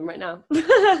Google them right now.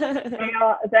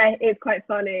 It's quite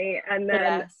funny. And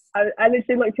then I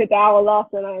literally looked at Darryl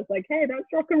after, and I was like, hey, that's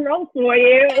rock and roll for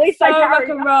you. At least I rock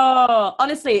and roll.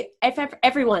 Honestly, if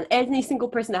everyone, any single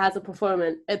person that has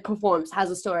performs has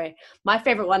a story. My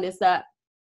favorite one is that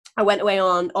I went away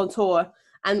on tour,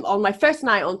 and on my first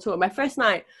night on tour,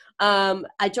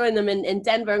 I joined them in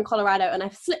Denver and Colorado, and I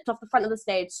slipped off the front of the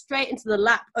stage straight into the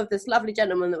lap of this lovely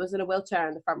gentleman that was in a wheelchair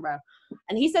in the front row.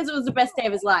 And he says it was the best day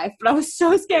of his life, but I was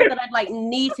so scared that I'd like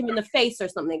kneed him in the face or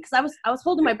something, because I was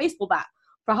holding my baseball bat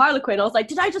for Harlequin. I was like,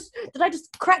 did I just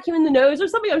crack you in the nose or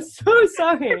something? I'm so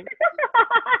sorry.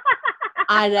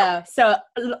 I know. So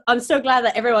I'm so glad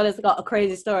that everyone has got a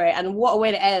crazy story, and what a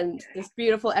way to end this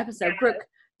beautiful episode. Brooke,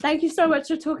 thank you so much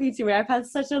for talking to me. I've had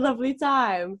such a lovely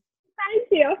time. Thank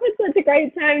you. I've had such a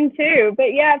great time too.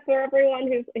 But yeah, for everyone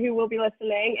who will be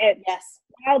listening, it's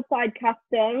Wildside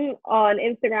Custom on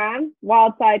Instagram,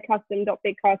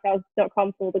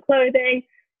 wildsidecustom.bigcartels.com for all the clothing,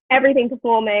 everything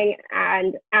performing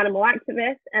and animal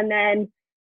activist, and then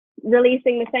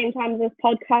releasing the same time as this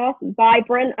podcast,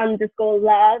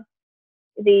 Vibrant_Love,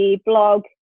 the blog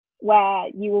where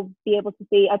you will be able to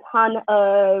see a ton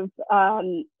of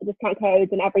discount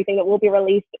codes and everything that will be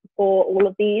released for all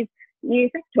of these new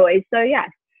sex toys. So yeah.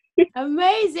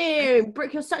 Amazing.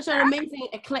 Brooke, you're such an amazing,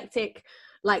 eclectic,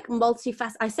 like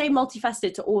multifaceted. I say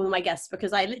multifaceted to all of my guests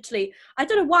because I don't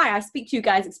know why I speak to you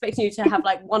guys expecting you to have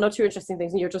like 1 or 2 interesting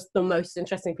things, and you're just the most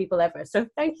interesting people ever. So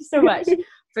thank you so much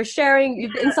for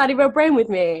sharing the inside of your brain with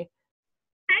me.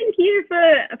 Thank you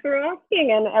for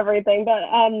asking and everything. But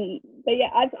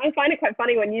yeah, I find it quite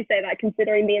funny when you say that,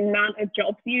 considering the amount of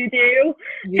jobs you do.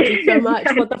 You do so much.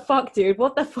 What the fuck, dude?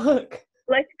 What the fuck?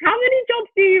 Like, how many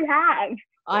jobs do you have?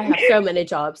 I have so many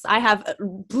jobs. I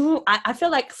feel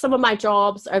like some of my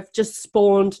jobs have just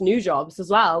spawned new jobs as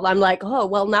well. I'm like, oh,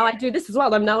 well, now I do this as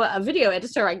well. I'm now a video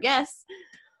editor, I guess.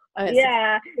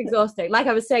 It's exhausting. Like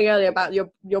I was saying earlier about your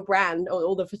brand or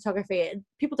all the photography,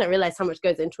 people don't realize how much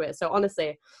goes into it. So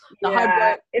honestly, the hard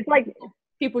work. It's like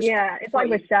people. Yeah, it's like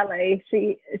with Shelley.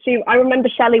 She. I remember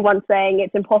Shelley once saying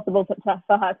it's impossible for her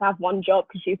to have one job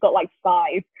because she's got like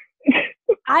 5.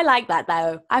 I like that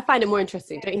though. I find it more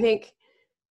interesting, don't you think?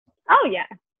 Oh yeah.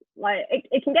 Like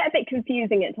it can get a bit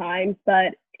confusing at times,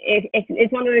 but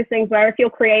it's one of those things where if you're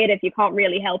creative, you can't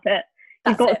really help it.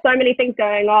 You've got so many things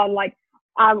going on. Like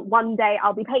one day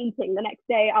I'll be painting, the next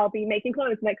day I'll be making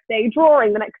clothes, the next day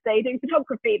drawing, the next day doing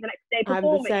photography, the next day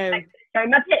performing, the next day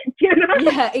showing my tits, you know?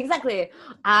 Yeah, exactly.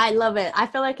 I love it. I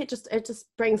feel like it just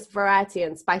brings variety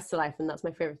and spice to life, and that's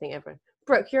my favorite thing ever.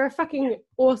 Brooke, you're a fucking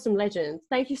awesome legend.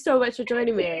 Thank you so much for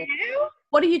joining me.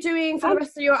 What are you doing for the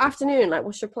rest of your afternoon? Like,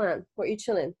 what's your plan? What are you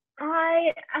chilling?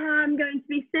 I am going to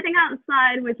be sitting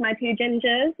outside with my two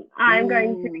gingers. I'm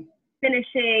going to be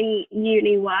finishing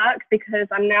uni work because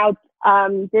I'm now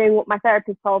doing what my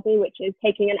therapist told me, which is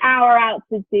taking an hour out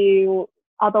to do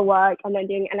other work and then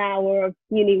doing an hour of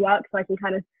uni work so I can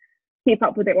kind of keep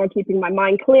up with it while keeping my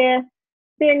mind clear.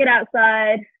 Doing it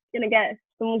outside, gonna get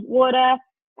some water,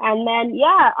 and then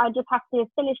I just have to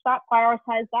finish that,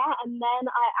 prioritize that, and then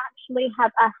I actually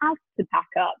have a house to pack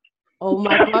up. Oh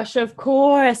my gosh, of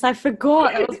course. I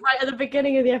forgot. That was right at the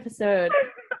beginning of the episode.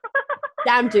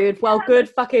 Damn, dude. Well, good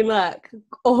fucking luck.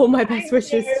 All my best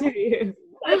wishes to you.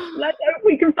 Let's hope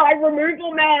we can find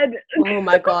removal men. Oh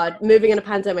my God. Moving in a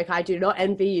pandemic, I do not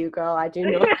envy you, girl. I do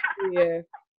not envy you.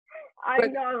 I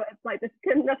know. It's like, this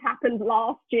couldn't have happened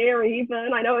last year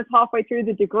even. I know it's halfway through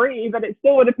the degree, but it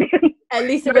still would have been. At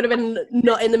least it would have been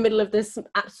not in the middle of this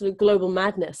absolute global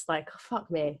madness. Like, fuck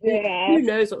me. Yeah. Who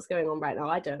knows what's going on right now?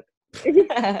 I don't.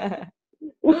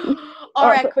 All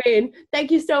right, Queen.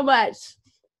 Thank you so much.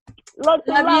 Love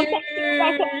you.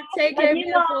 Take care,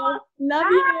 beautiful. Love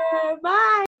you.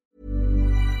 Bye.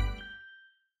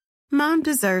 Mom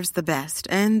deserves the best,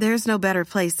 and there's no better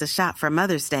place to shop for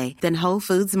Mother's Day than Whole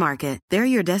Foods Market. They're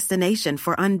your destination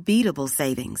for unbeatable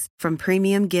savings, from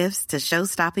premium gifts to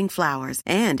show-stopping flowers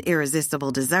and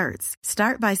irresistible desserts.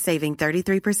 Start by saving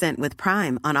 33% with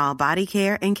Prime on all body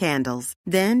care and candles.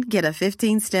 Then get a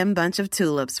 15-stem bunch of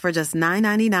tulips for just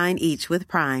 $9.99 each with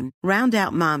Prime. Round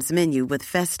out Mom's menu with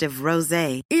festive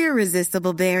rosé,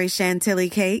 irresistible berry chantilly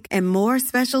cake, and more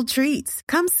special treats.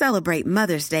 Come celebrate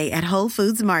Mother's Day at Whole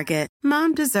Foods Market.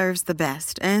 Mom deserves the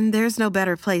best, and there's no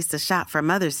better place to shop for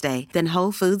Mother's Day than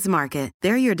Whole Foods Market.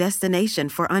 They're your destination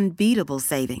for unbeatable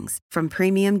savings, from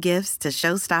premium gifts to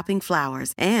show-stopping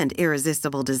flowers and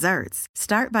irresistible desserts.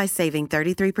 Start by saving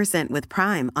 33% with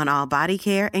Prime on all body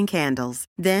care and candles.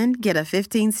 Then get a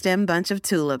 15-stem bunch of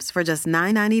tulips for just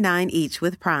 $9.99 each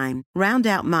with Prime. Round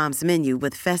out Mom's menu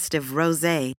with festive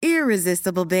rosé,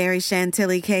 irresistible berry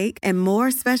chantilly cake, and more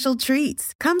special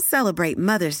treats. Come celebrate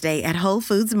Mother's Day at Whole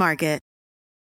Foods Market.